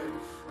died,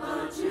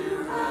 but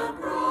you have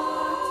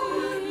brought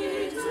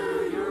me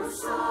to your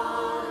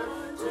side,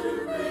 to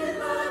be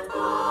led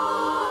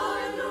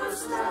by your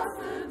staff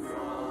and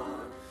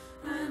rod,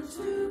 and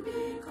to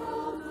be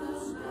called the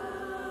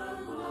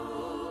Lamb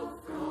of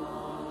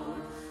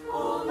God.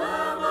 O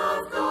Lamb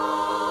of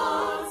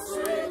God,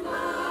 sweet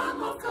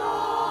Lamb of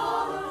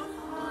God,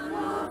 I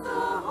love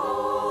the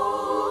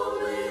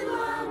holy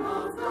Lamb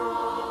of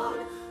God.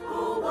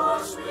 Oh,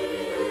 wash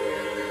me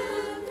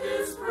in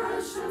his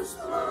precious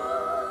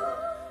blood,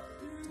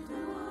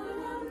 and I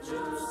am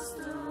just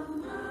a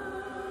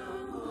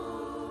Lamb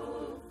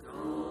of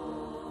God.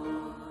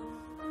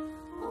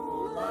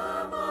 Oh,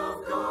 Lamb of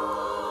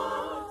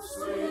God,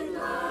 sweet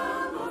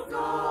Lamb of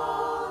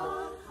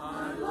God,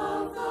 I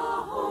love the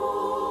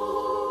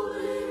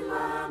holy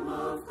Lamb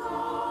of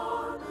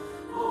God.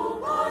 Oh,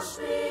 wash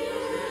me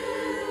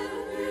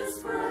in his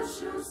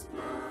precious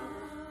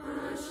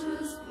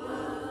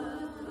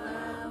blood,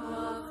 Lamb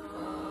of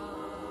God.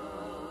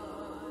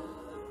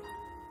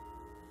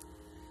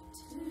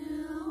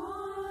 Till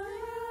I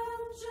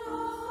am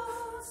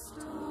just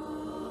a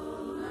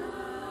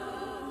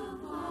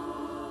Lamb of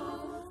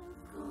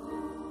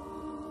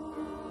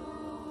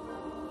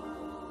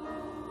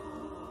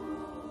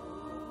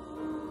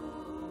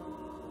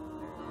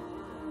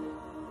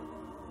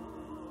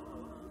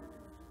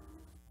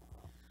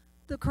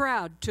The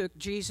crowd took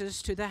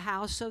Jesus to the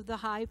house of the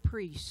high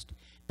priest.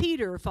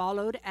 Peter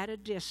followed at a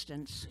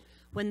distance.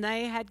 When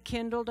they had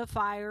kindled a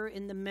fire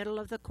in the middle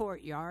of the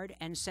courtyard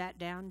and sat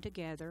down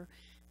together,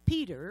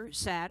 Peter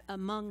sat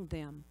among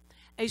them.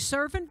 A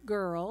servant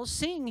girl,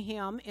 seeing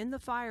him in the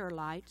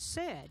firelight,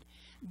 said,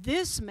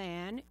 "This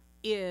man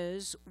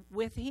is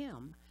with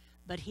him."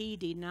 But he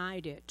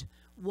denied it.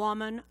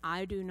 "Woman,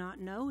 I do not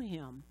know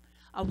him."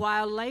 A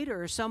while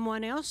later,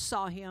 someone else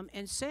saw him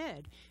and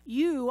said,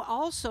 "You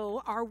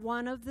also are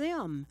one of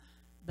them."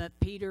 But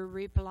Peter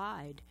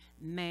replied,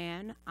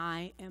 "Man,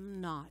 I am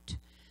not."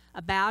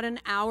 About an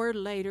hour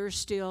later,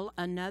 still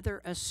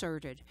another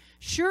asserted,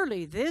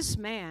 "Surely this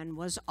man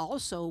was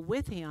also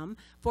with him,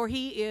 for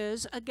he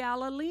is a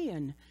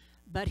Galilean."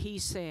 But he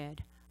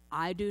said,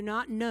 "I do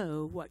not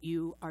know what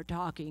you are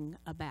talking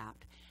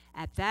about."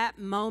 At that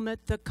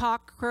moment the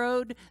cock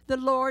crowed. The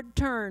Lord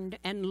turned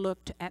and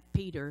looked at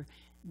Peter.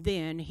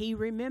 Then he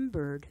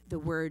remembered the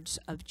words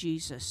of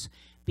Jesus,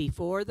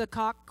 "Before the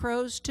cock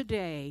crows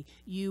today,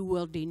 you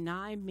will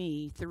deny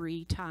me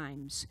 3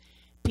 times."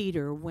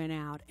 Peter went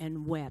out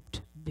and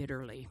wept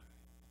bitterly.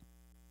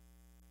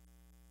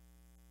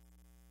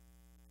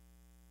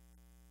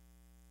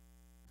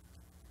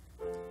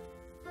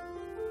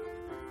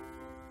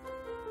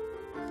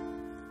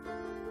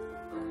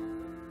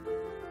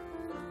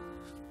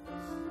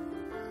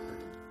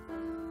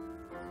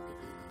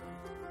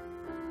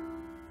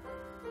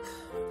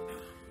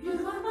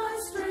 You are my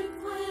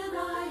strength when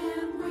I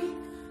am weak.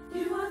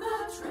 You are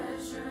the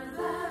treasure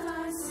that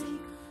I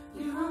seek.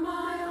 You are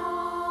my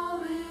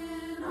all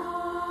in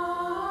all.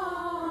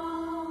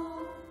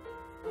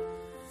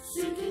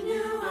 Seeking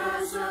you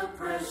as a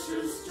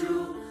precious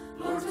jewel,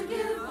 Lord, to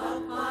give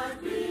up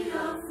might be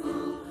a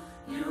fool.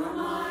 You are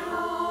my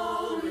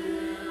all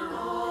in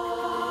all.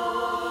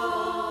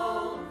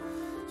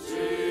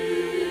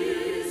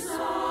 Jesus,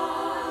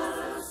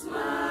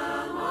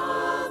 Lamb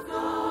of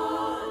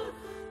God,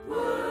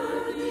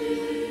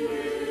 worthy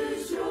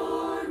is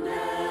your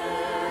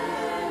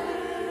name.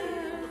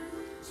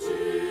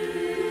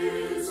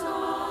 Jesus,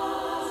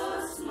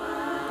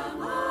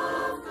 Lamb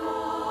of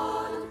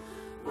God,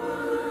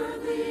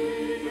 worthy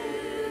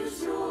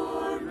is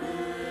your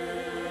name.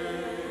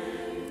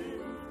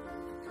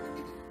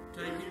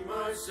 Taking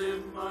my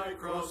sin, my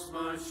cross,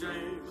 my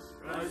shame,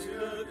 rising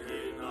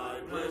again,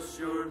 I bless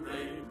your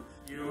name.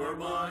 You are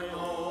my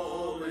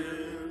all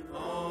in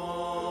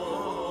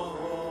all.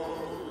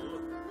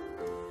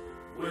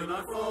 When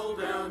I fall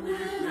down, you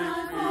pick me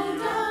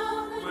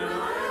up. When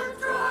I am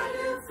dry,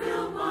 you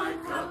fill my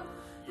cup.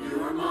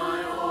 You are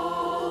my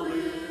all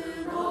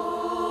in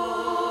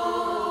all.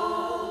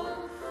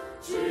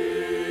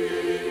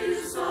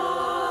 Jesus,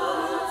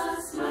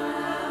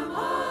 Lamb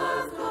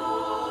of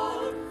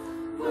God,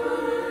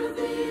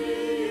 worthy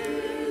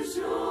is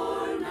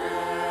your name.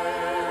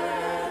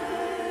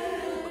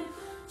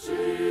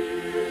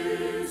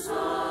 Jesus,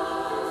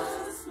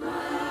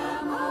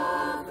 Lamb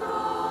of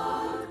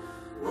God,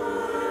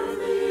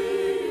 worthy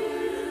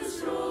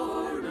is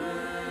your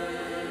name.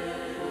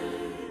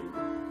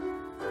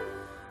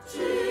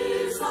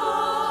 Jesus,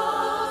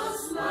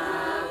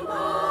 Lamb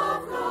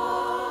of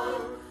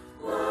God,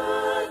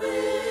 worthy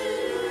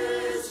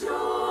is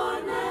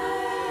your name.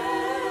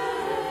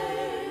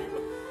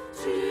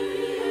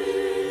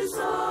 Jesus,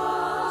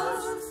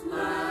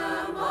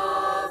 Lamb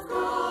of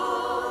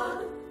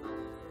God,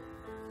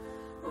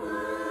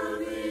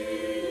 worthy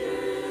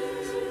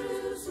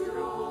is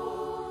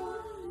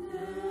your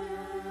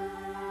name.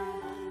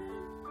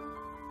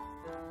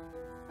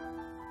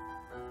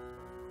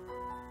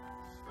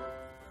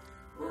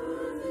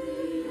 Worthy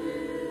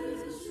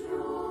is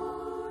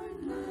your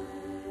name.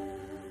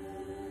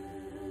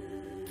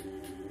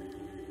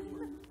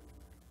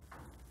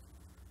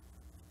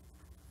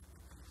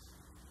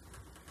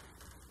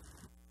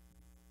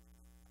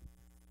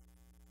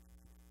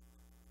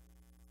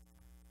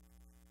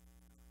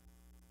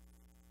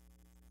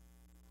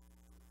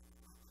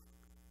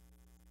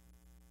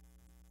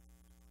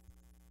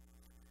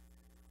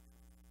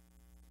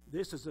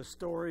 This is a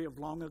story of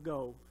long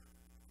ago.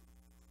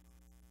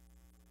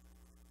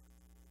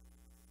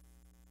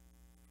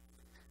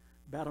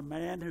 About a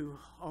man who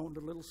owned a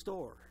little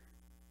store.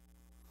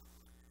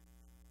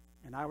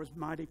 And I was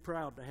mighty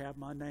proud to have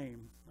my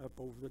name up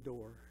over the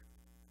door.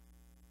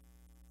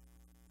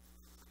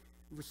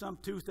 It was some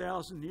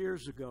 2,000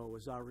 years ago,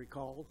 as I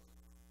recall,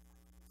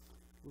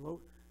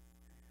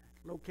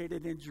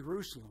 located in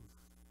Jerusalem,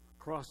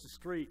 across the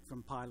street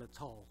from Pilate's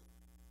Hall.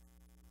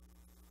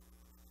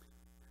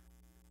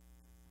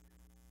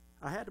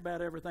 I had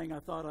about everything I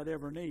thought I'd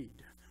ever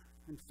need,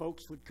 and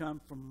folks would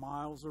come from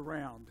miles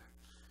around,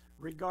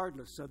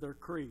 regardless of their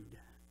creed.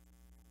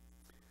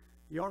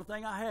 The only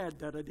thing I had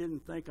that I didn't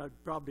think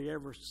I'd probably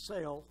ever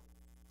sell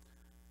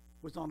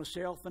was on a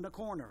shelf in a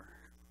corner.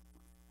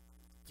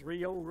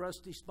 3 old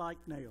rusty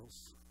spiked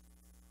nails.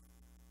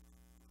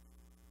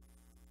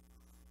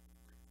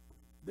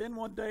 Then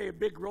one day a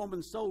big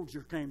Roman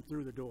soldier came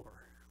through the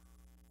door.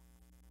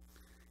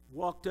 He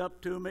walked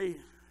up to me,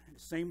 and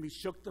it seemed he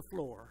shook the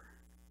floor.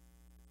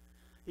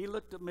 He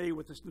looked at me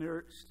with a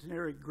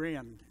sneering grin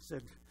and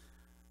said,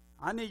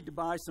 "I need to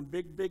buy some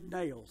big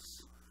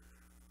nails."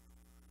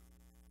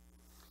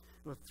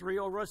 "Well, 3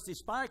 old rusty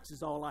spikes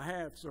is all I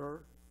have,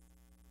 sir."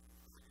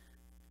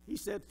 He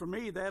said, "For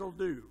me, that'll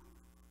do.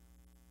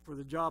 For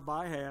the job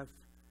I have,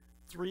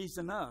 3's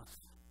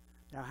enough.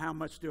 Now, how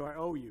much do I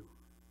owe you?"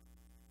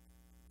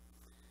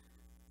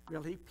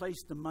 Well, he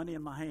placed the money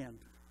in my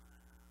hand,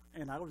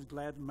 and I was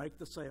glad to make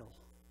the sale.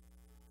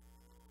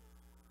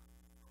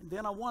 And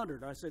then I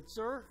wondered, I said,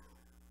 "Sir,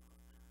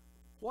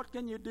 what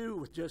can you do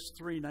with just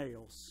 3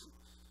 nails?"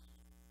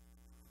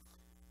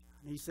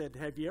 And he said,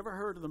 "Have you ever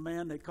heard of the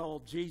man they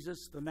called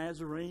Jesus the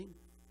Nazarene?"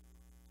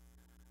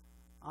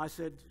 I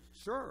said,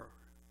 "Sure."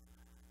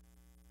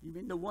 "You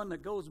mean the one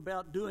that goes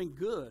about doing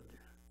good,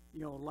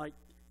 like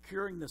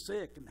curing the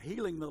sick and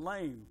healing the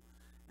lame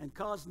and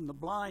causing the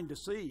blind to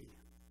see?"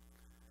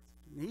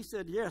 And he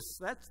said, "Yes,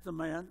 that's the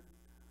man."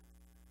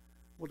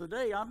 Well,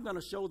 today I'm going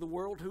to show the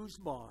world who's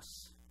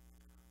boss.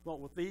 What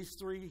with these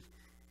three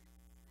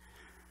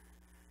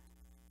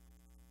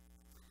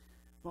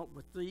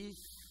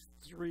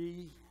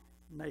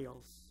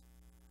nails,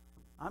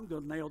 I'm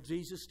going to nail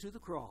Jesus to the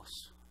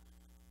cross.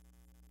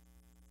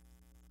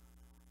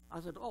 I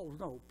said, "Oh,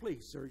 no,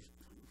 please, sir,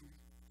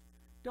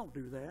 don't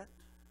do that."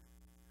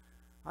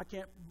 I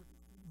can't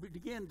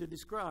begin to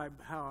describe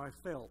how I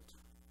felt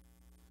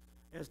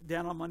as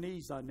down on my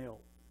knees I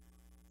knelt.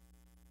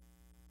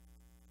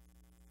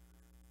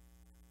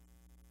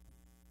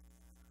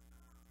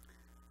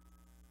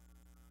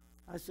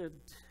 I said,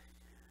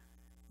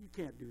 "You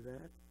can't do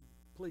that,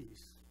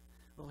 please."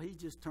 Well, he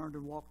just turned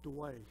and walked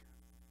away.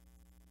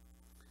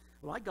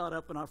 Well, I got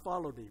up and I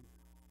followed him.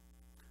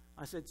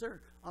 I said,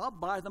 "Sir, I'll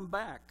buy them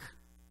back."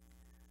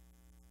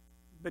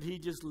 But he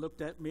just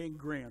looked at me and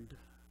grinned.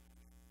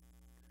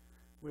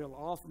 Well,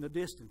 off in the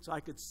distance, I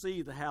could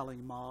see the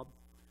howling mob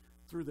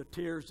through the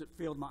tears that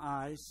filled my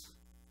eyes.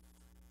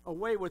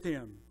 "Away with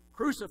him!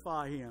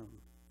 Crucify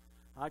him!"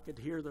 I could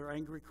hear their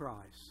angry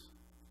cries.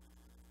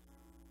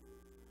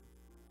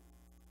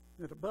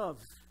 And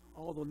above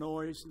all the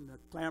noise and the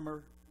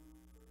clamor,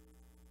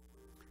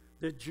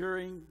 the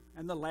jeering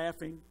and the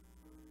laughing,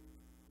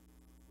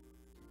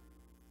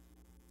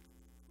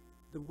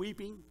 the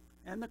weeping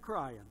and the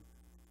crying,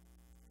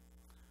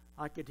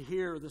 I could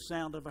hear the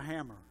sound of a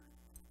hammer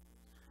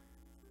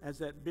as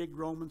that big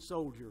Roman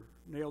soldier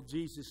nailed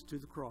Jesus to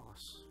the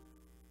cross.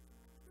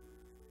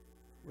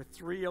 With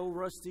 3 old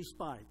rusty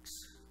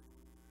spikes,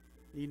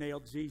 he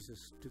nailed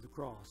Jesus to the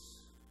cross.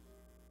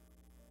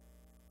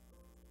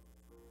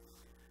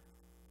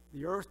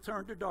 The earth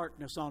turned to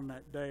darkness on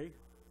that day.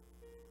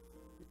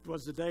 It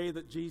was the day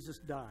that Jesus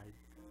died,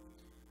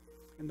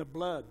 and the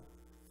blood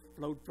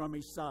flowed from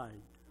his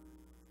side.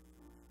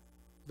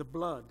 The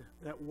blood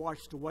that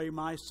washed away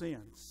my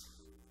sins.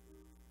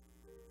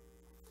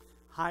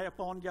 High up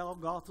on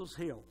Golgotha's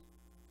hill,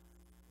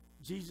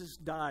 Jesus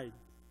died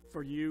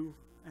for you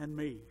and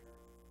me.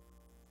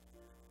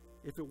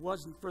 If it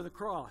wasn't for the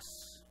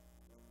cross,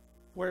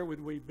 where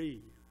would we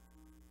be?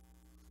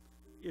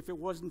 If it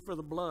wasn't for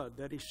the blood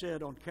that he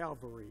shed on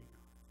Calvary,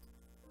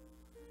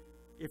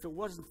 if it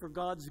wasn't for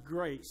God's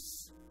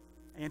grace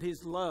and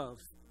his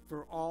love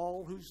for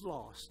all who's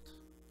lost,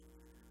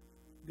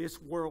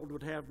 this world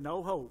would have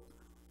no hope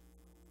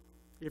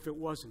if it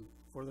wasn't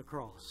for the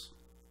cross.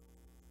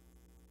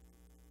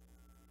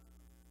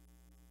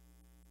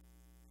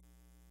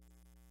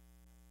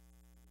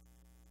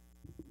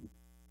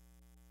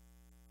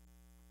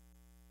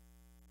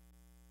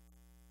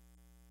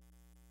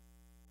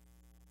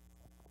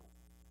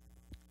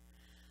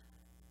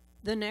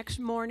 The next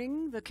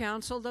morning, the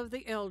council of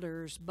the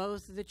elders,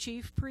 both the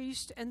chief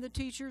priest and the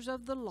teachers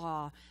of the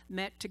law,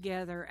 met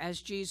together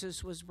as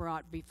Jesus was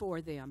brought before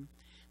them.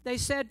 They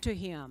said to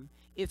him,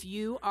 "If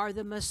you are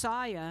the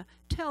Messiah,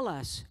 tell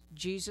us."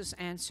 Jesus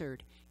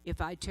answered,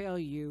 "If I tell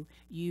you,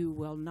 you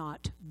will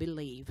not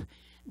believe."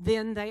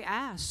 Then they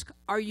asked,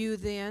 "Are you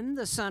then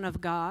the Son of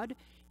God?"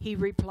 He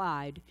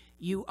replied,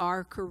 "You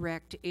are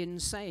correct in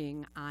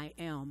saying I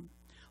am."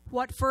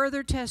 "What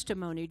further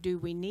testimony do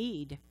we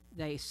need?"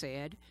 they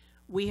said.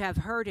 "We have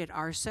heard it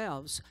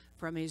ourselves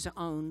from his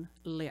own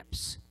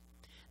lips."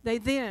 They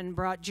then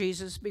brought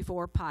Jesus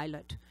before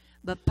Pilate.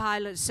 But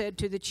Pilate said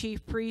to the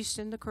chief priests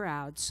and the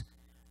crowds,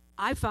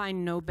 "I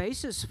find no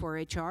basis for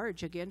a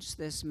charge against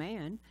this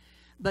man."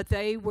 But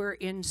they were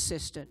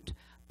insistent.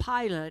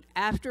 Pilate,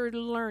 after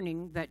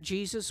learning that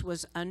Jesus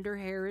was under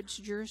Herod's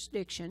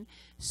jurisdiction,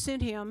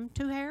 sent him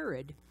to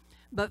Herod.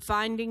 But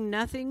finding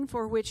nothing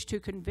for which to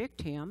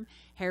convict him,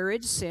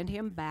 Herod sent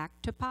him back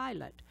to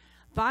Pilate.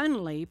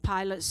 Finally,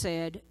 Pilate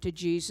said to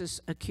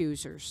Jesus'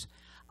 accusers,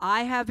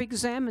 "I have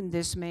examined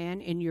this man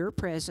in your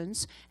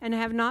presence and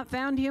have not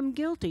found him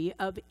guilty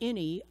of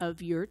any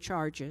of your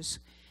charges.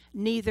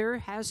 Neither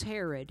has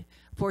Herod,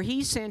 for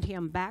he sent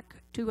him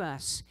back to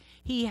us.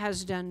 He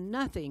has done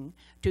nothing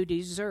to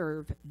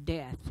deserve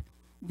death."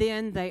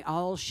 Then they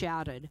all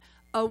shouted,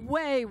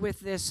 "Away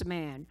with this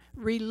man!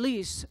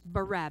 Release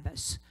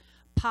Barabbas!"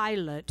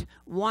 Pilate,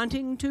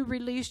 wanting to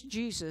release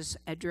Jesus,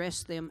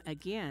 addressed them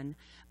again,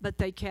 but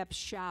they kept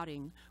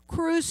shouting,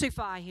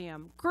 "Crucify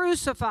him!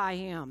 Crucify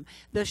him!"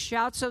 The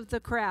shouts of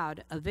the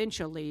crowd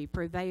eventually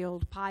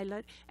prevailed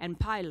Pilate, and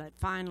Pilate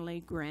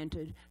finally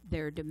granted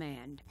their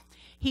demand.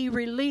 He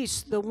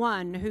released the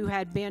one who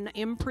had been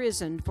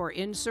imprisoned for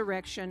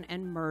insurrection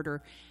and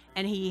murder,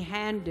 and he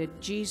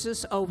handed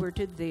Jesus over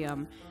to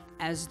them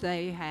as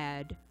they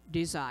had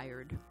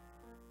desired.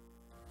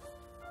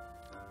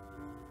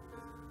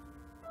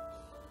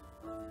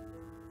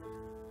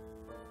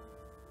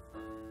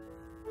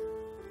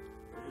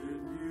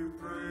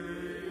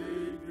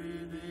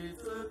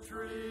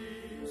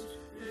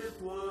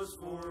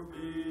 For me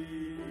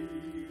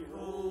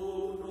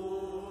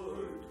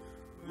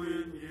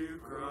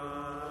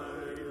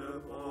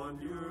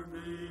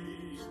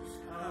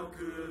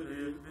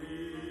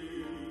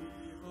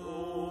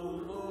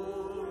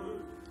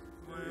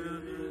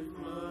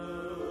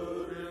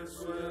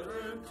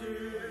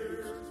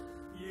tears.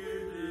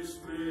 You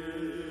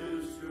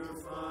dismissed your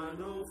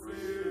final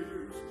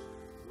fears.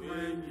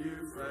 When you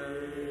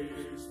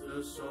faced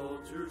the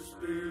soldier's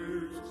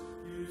spears,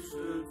 you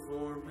stood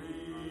for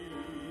me.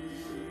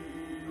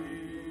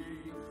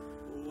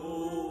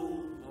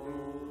 Oh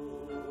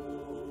Lord.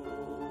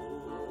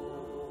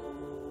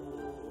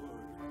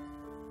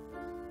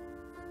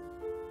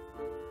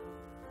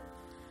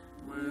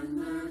 When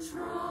their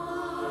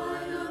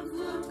triumph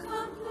looked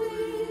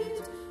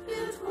complete,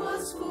 it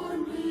was for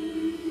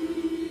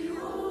me,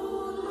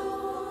 oh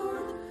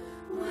Lord.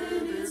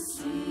 When it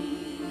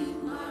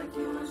seemed like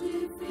your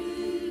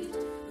defeat,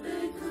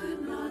 they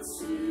could not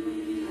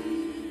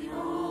see,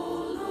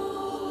 oh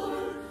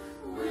Lord.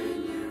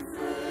 When you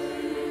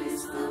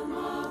faced the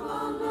mob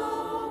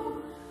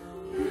alone,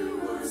 you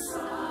were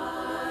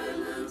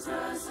silent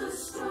as a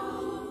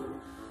stone,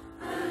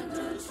 and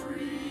a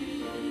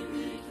tree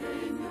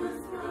became your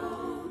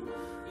throne.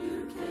 You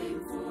came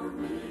for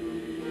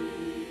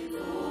me,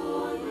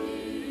 oh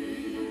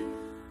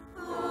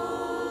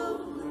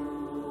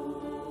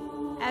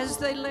Lord. As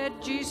they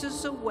led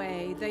Jesus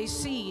away, they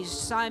seized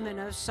Simon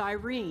of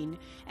Cyrene,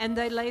 and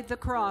they laid the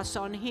cross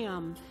on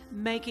him,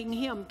 making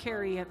him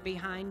carry it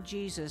behind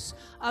Jesus.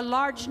 A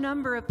large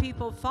number of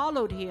people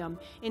followed him,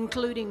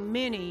 including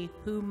many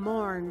who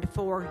mourned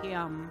for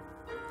him.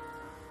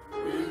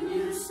 When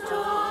you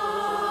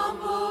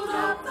stumbled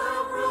up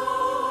the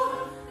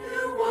road,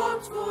 you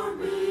walked for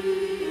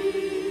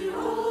me,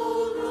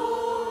 oh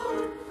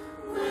Lord.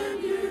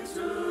 When you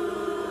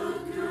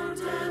took your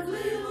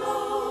deadly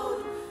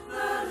load,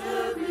 that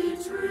heavy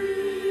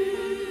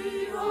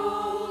tree, oh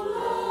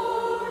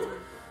Lord.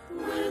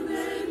 When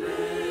they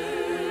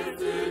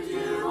lifted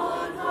you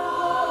on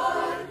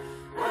high,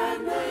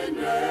 and they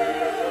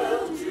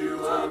nailed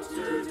you up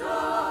to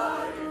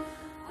die,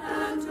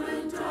 and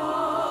when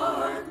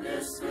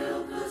darkness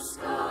filled the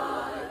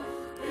sky,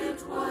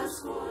 it was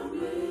for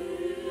me,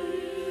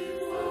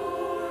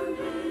 oh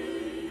Lord.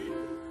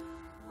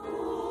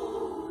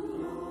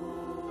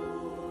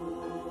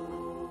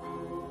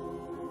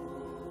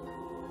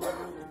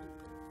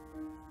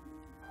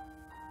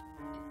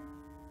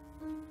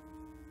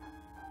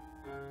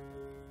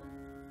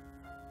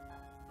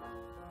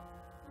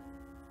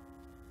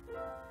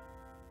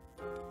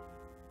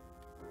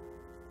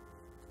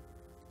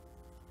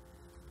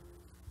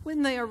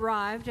 When they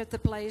arrived at the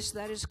place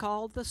that is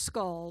called the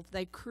Skull,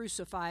 they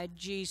crucified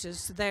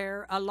Jesus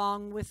there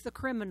along with the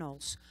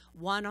criminals,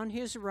 one on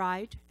his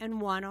right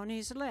and one on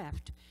his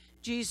left.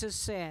 Jesus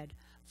said,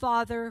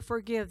 "Father,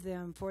 forgive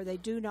them, for they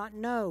do not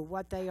know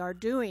what they are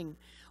doing."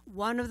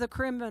 One of the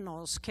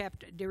criminals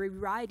kept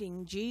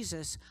deriding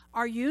Jesus,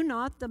 "Are you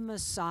not the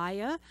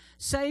Messiah?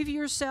 Save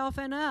yourself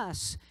and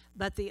us."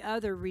 But the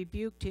other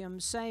rebuked him,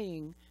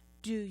 saying,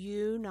 "Do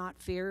you not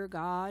fear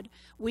God?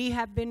 We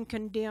have been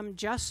condemned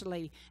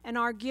justly and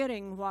are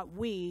getting what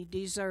we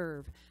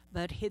deserve.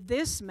 But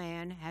this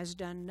man has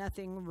done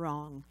nothing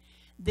wrong."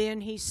 Then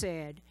he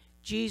said,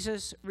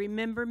 "Jesus,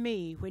 remember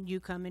me when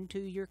you come into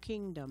your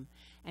kingdom."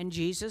 And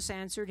Jesus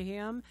answered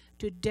him,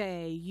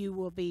 "Today you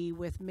will be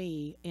with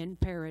me in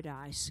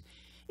paradise."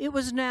 It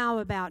was now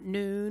about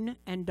noon,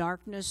 and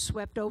darkness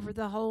swept over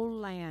the whole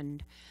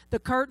land. The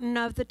curtain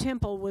of the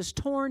temple was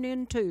torn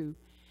in two.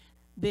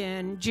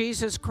 Then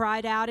Jesus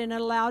cried out in a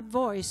loud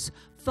voice,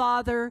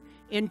 "Father,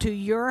 into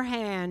your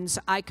hands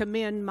I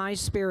commend my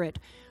spirit."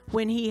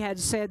 When he had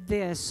said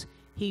this,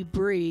 he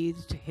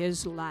breathed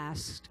his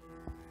last.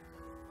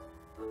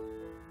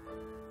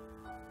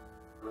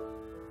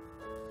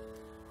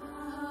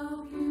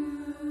 How beautiful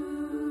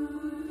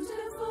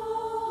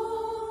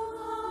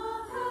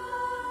the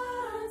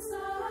hands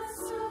that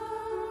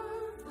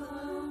serve the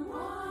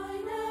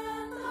wine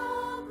and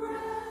the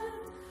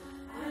bread,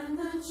 and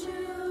the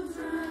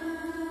children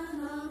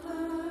of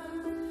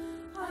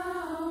earth.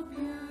 How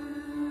beautiful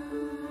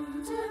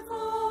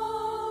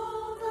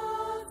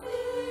the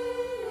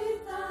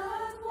feet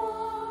that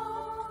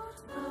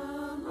walked the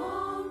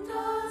long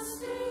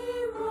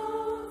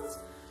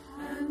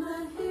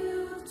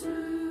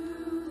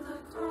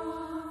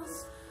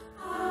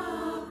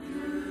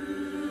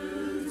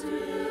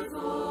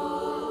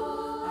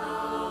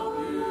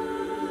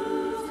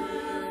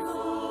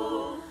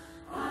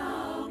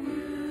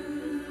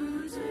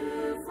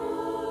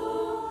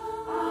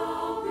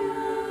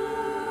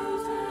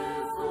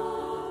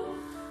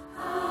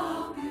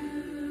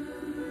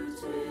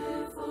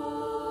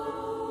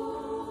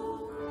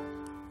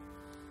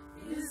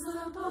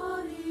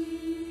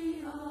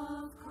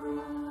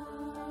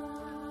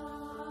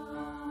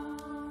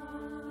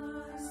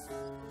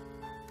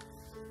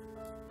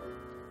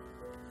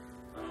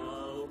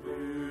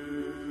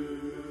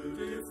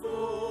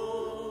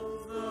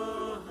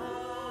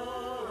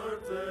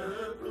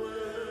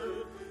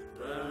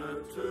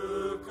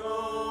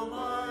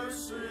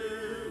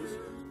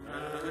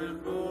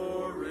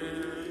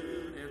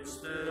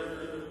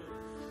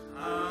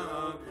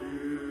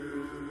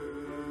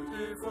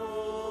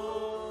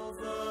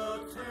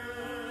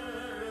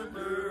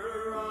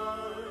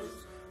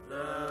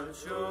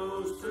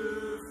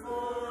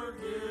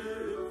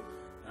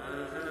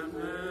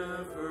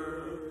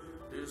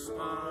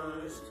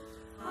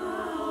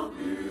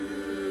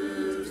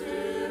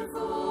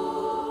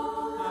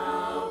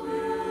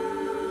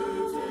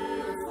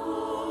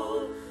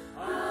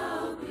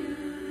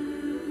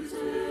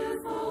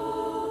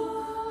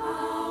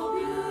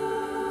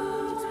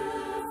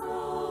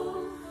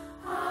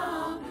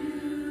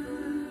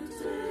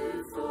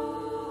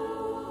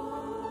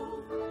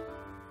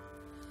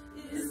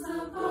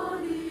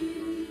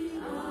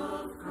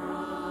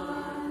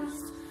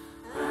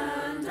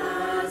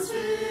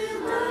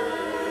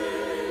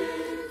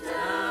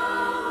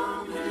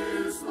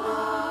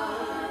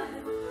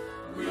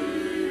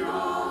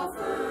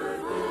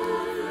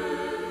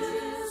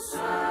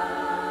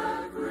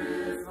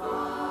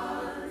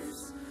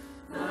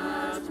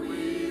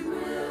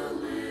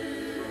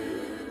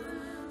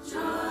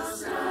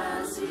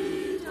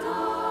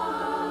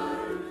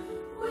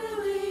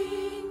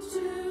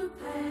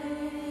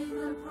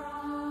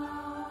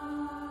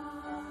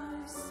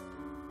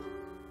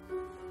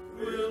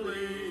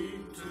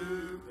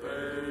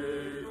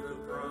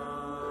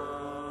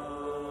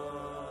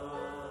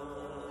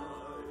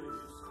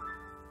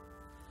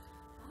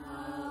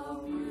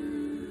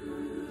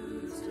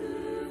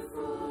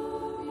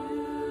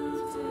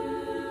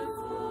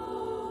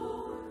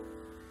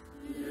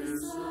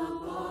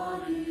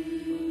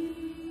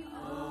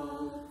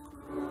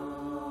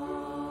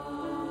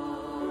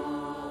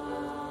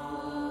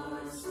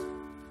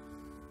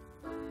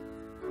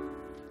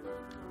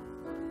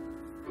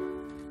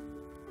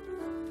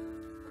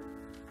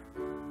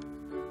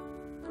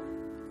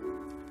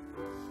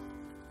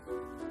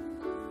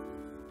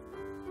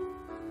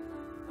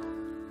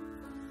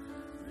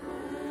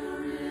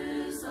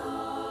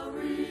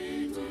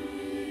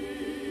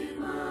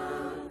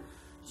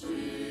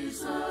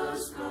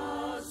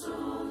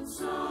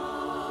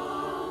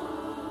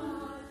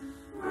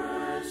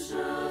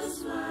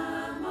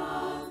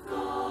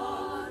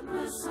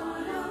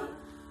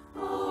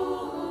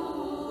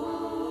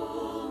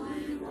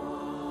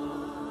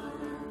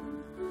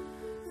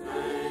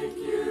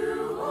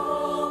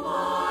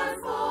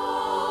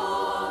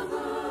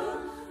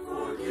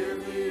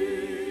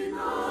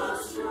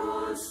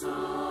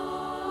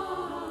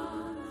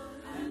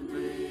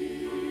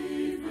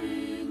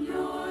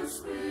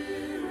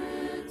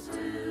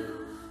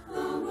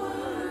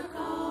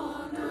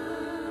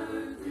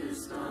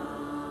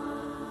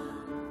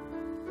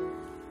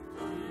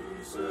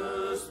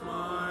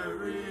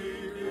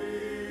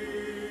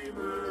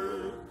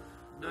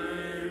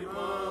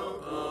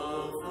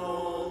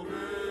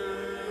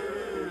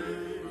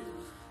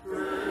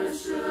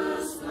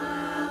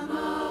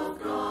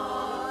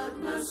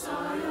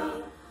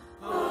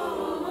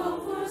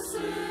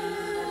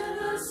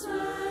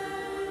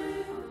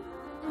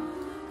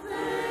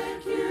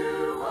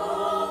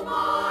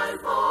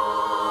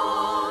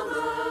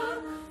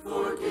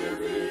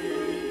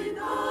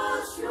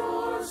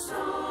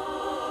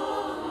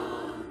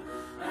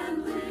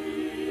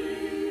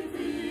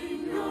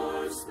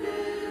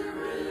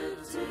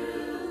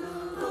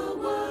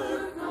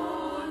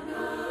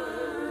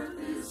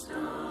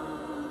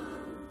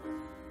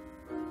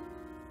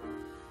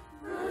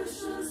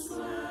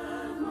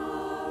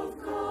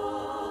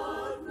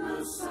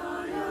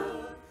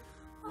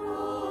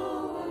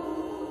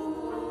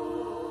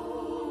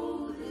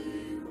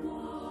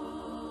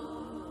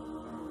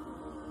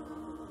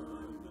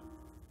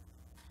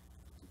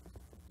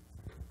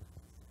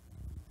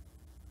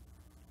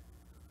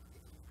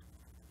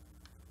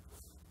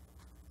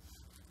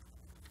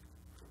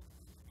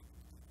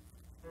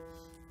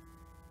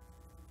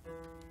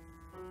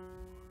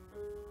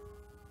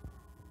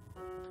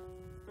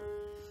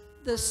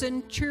The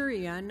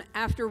centurion,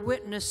 after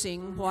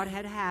witnessing what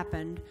had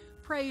happened,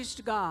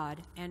 praised God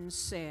and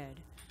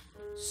said,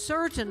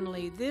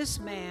 "Certainly this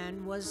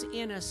man was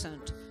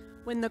innocent."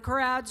 When the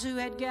crowds who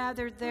had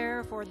gathered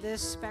there for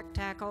this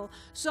spectacle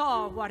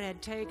saw what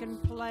had taken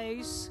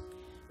place,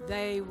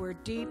 they were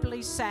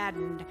deeply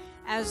saddened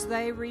as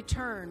they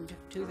returned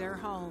to their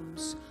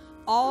homes.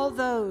 All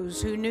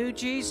those who knew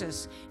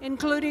Jesus,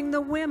 including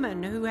the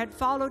women who had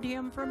followed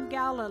him from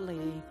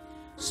Galilee,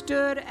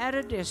 stood at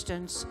a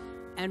distance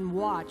and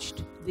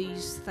watched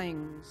these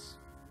things.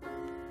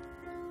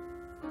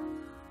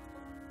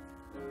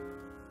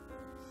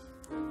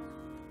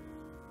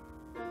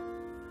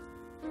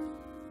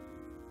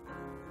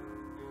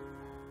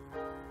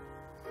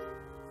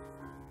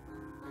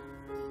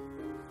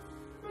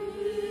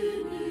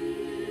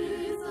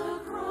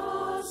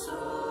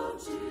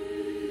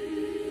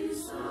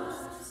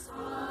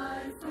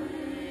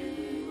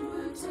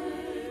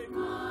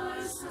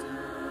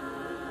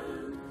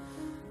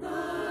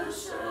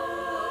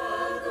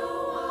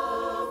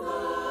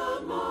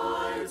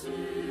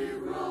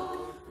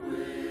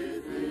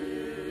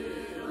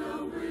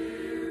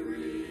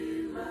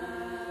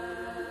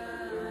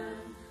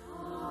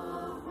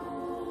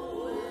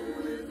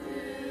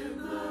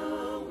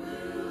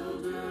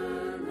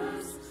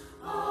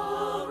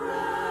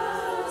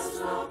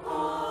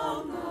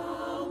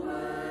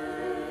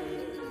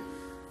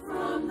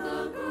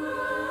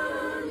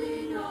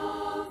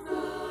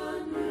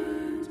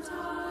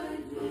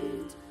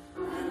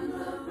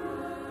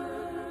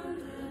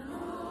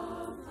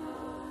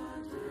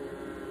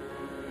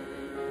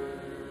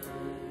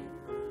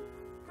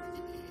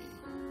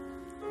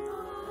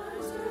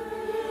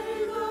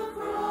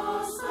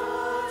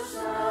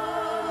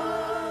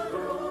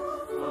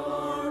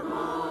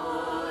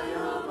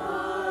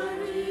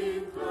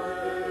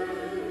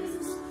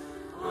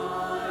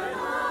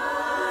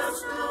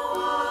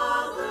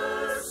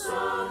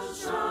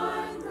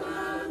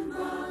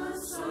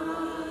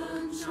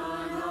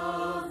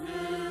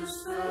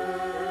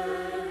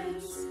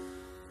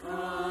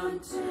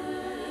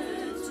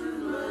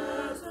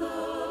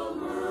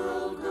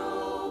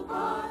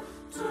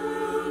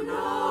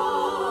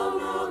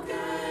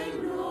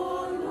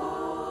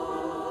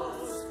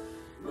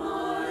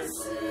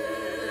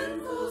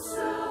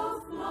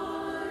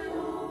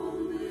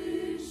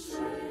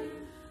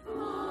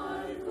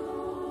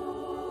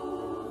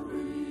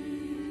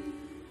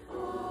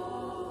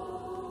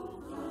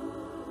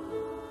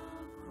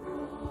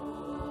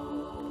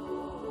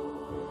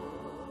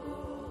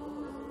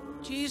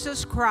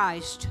 Jesus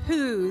Christ,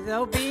 who,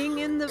 though being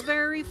in the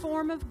very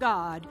form of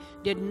God,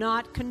 did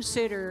not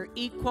consider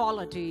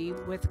equality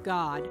with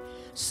God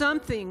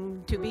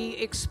something to be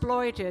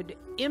exploited,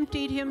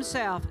 emptied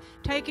himself,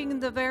 taking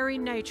the very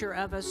nature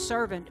of a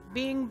servant,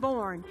 being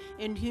born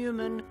in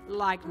human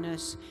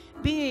likeness.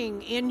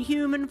 Being in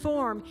human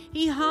form,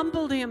 he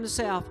humbled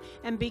himself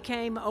and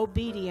became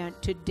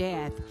obedient to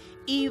death,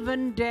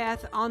 even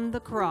death on the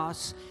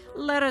cross.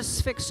 Let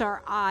us fix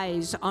our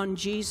eyes on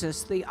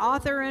Jesus, the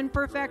author and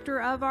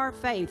perfecter of our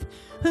faith,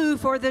 who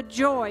for the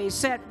joy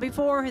set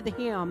before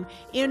him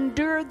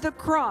endured the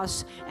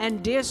cross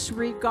and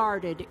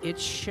disregarded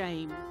its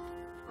shame.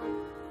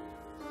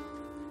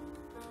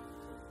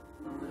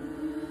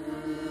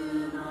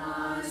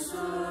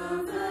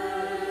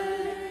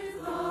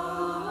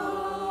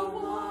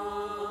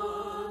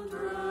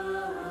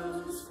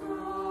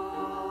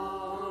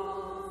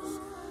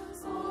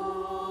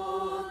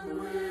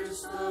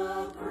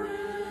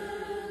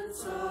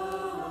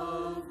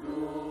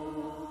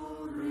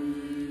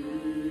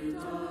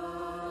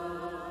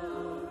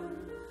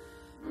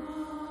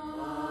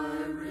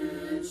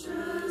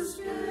 Riches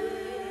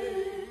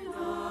gain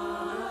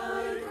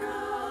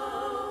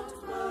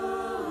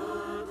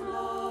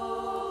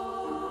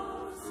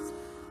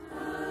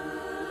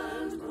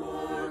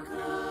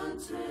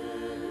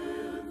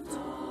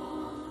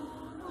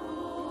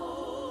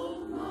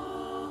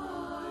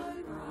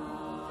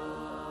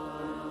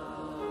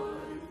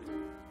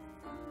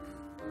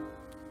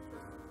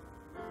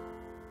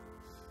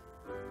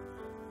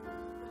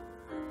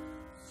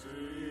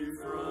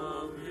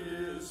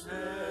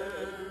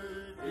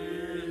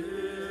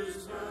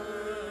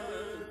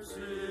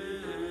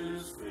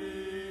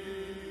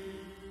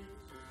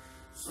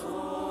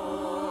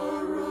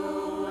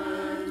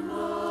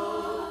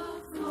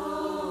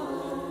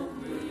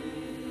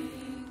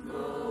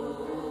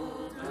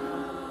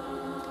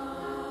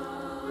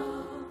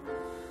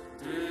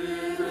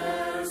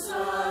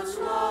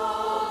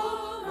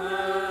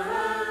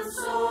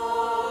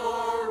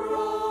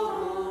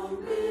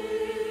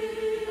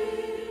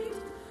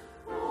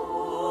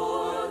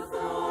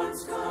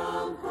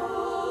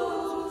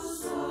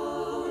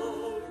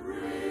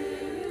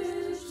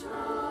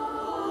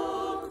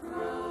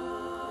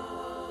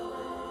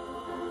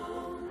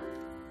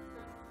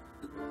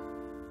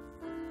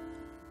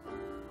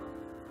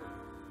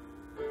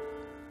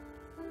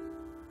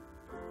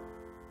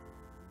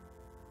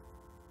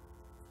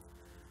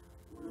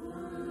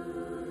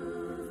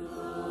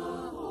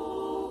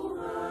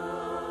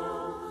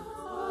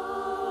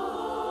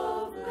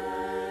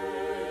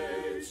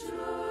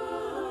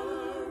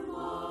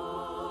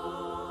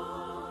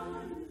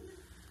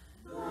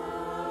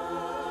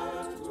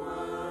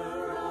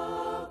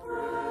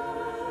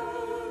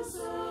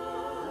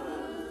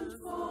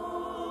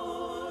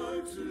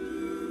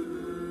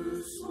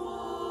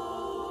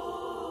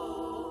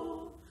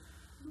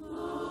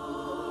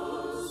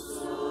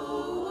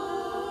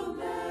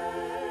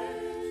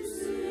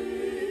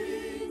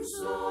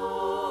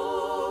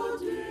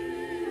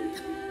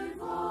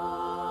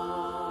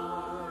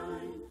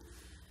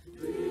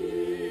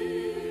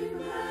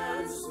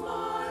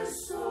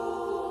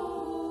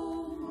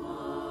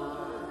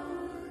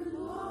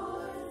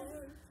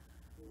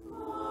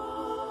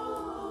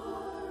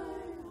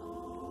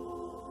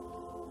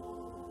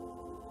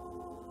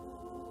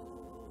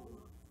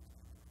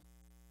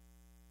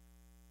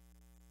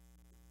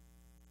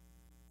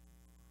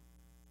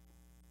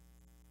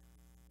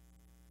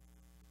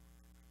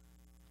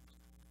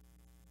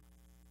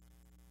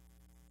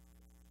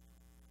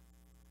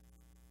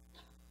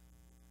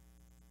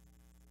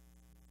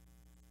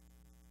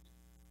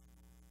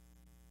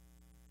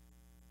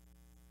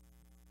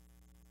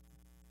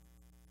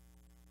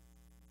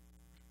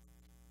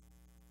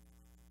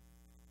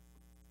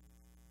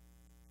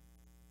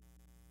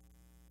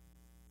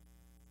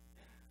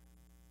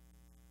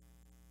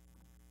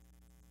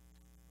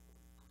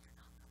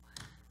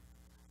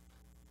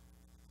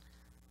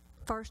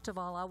First of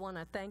all, I want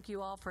to thank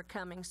you all for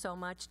coming so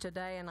much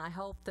today, and I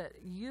hope that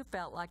you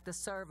felt like the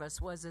service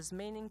was as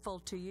meaningful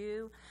to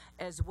you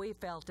as we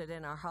felt it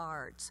in our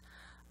hearts.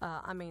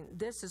 I mean,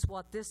 this is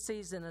what this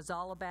season is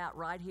all about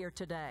right here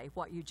today,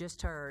 what you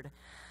just heard.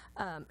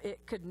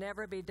 It could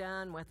never be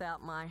done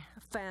without my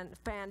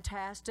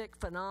fantastic,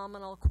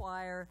 phenomenal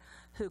choir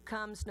who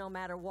comes no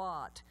matter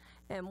what.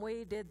 And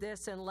we did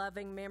this in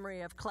loving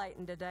memory of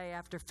Clayton today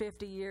after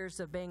 50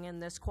 years of being in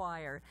this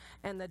choir,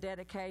 and the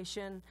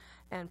dedication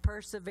and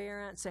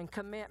perseverance and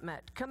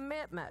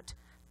commitment.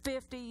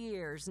 50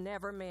 years,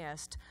 never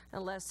missed,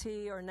 unless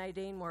he or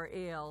Nadine were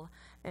ill.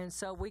 And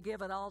so we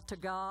give it all to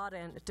God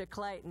and to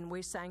Clayton.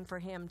 We sang for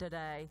him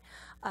today.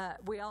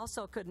 We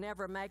also could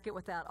never make it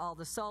without all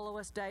the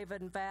soloists.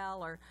 David and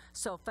Val are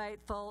so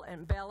faithful,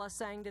 and Bella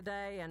sang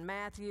today, and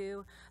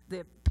Matthew.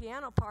 The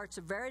piano parts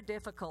are very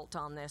difficult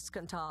on this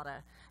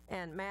cantata,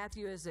 and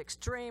Matthew is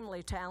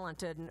extremely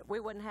talented, and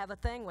we wouldn't have a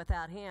thing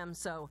without him.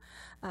 So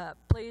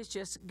please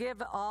just give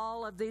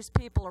all of these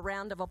people a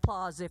round of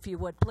applause, if you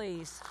would,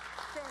 please.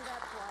 Stand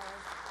up, choir.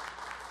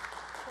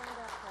 Stand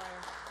up,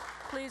 choir.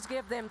 Please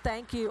give them,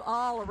 thank you,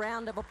 all a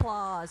round of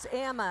applause.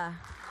 Emma.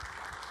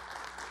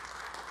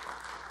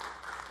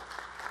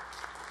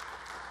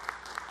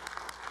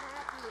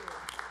 Matthew.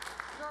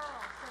 Girls,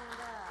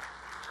 stand up.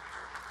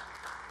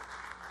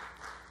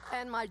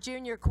 And my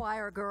junior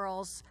choir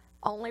girls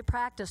only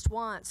practiced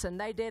once, and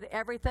they did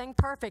everything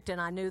perfect, and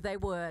I knew they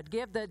would.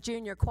 Give the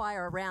junior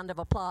choir a round of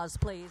applause,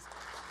 please.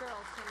 Girls,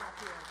 come up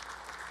here.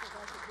 So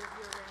I could give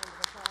you a round of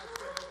applause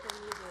for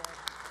everything you did.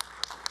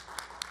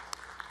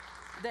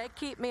 They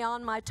keep me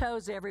on my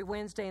toes every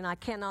Wednesday, and I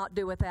cannot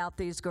do without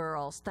these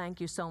girls.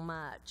 Thank you so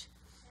much.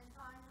 And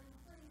finally,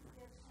 please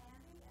give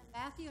Sandy and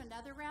Matthew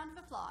another round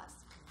of applause.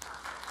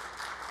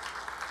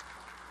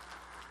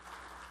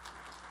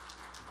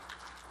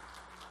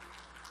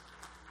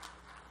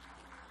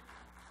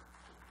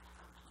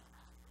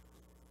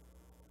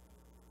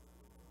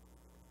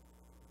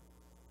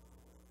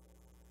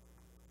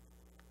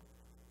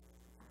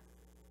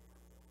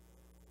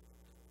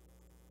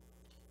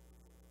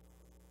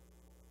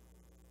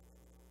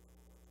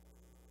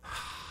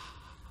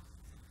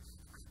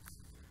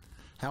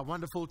 How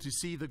wonderful to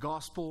see the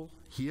gospel,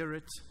 hear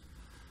it,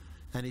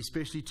 and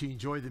especially to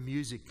enjoy the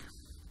music.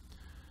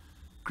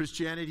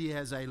 Christianity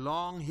has a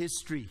long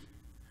history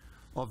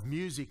of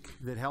music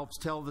that helps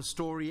tell the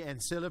story and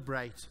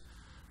celebrate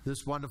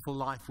this wonderful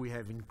life we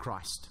have in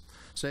Christ.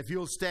 So if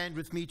you'll stand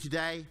with me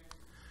today,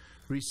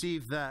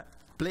 receive the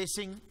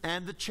blessing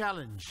and the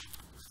challenge.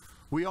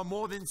 We are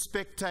more than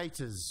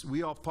spectators.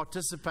 We are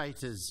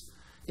participators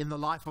in the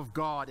life of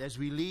God. As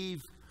we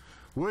leave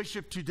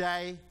worship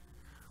today,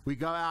 we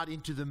go out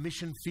into the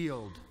mission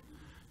field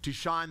to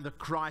shine the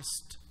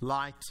Christ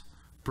light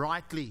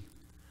brightly.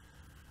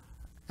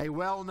 A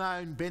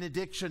well-known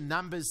benediction,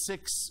 Numbers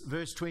 6,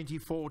 verse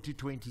 24 to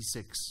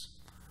 26.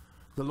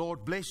 The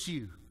Lord bless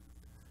you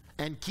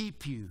and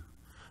keep you.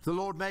 The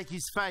Lord make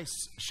his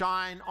face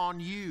shine on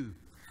you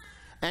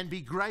and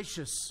be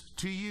gracious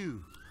to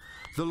you.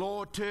 The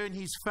Lord turn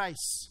his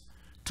face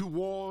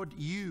toward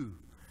you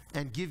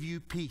and give you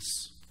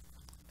peace.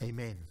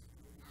 Amen.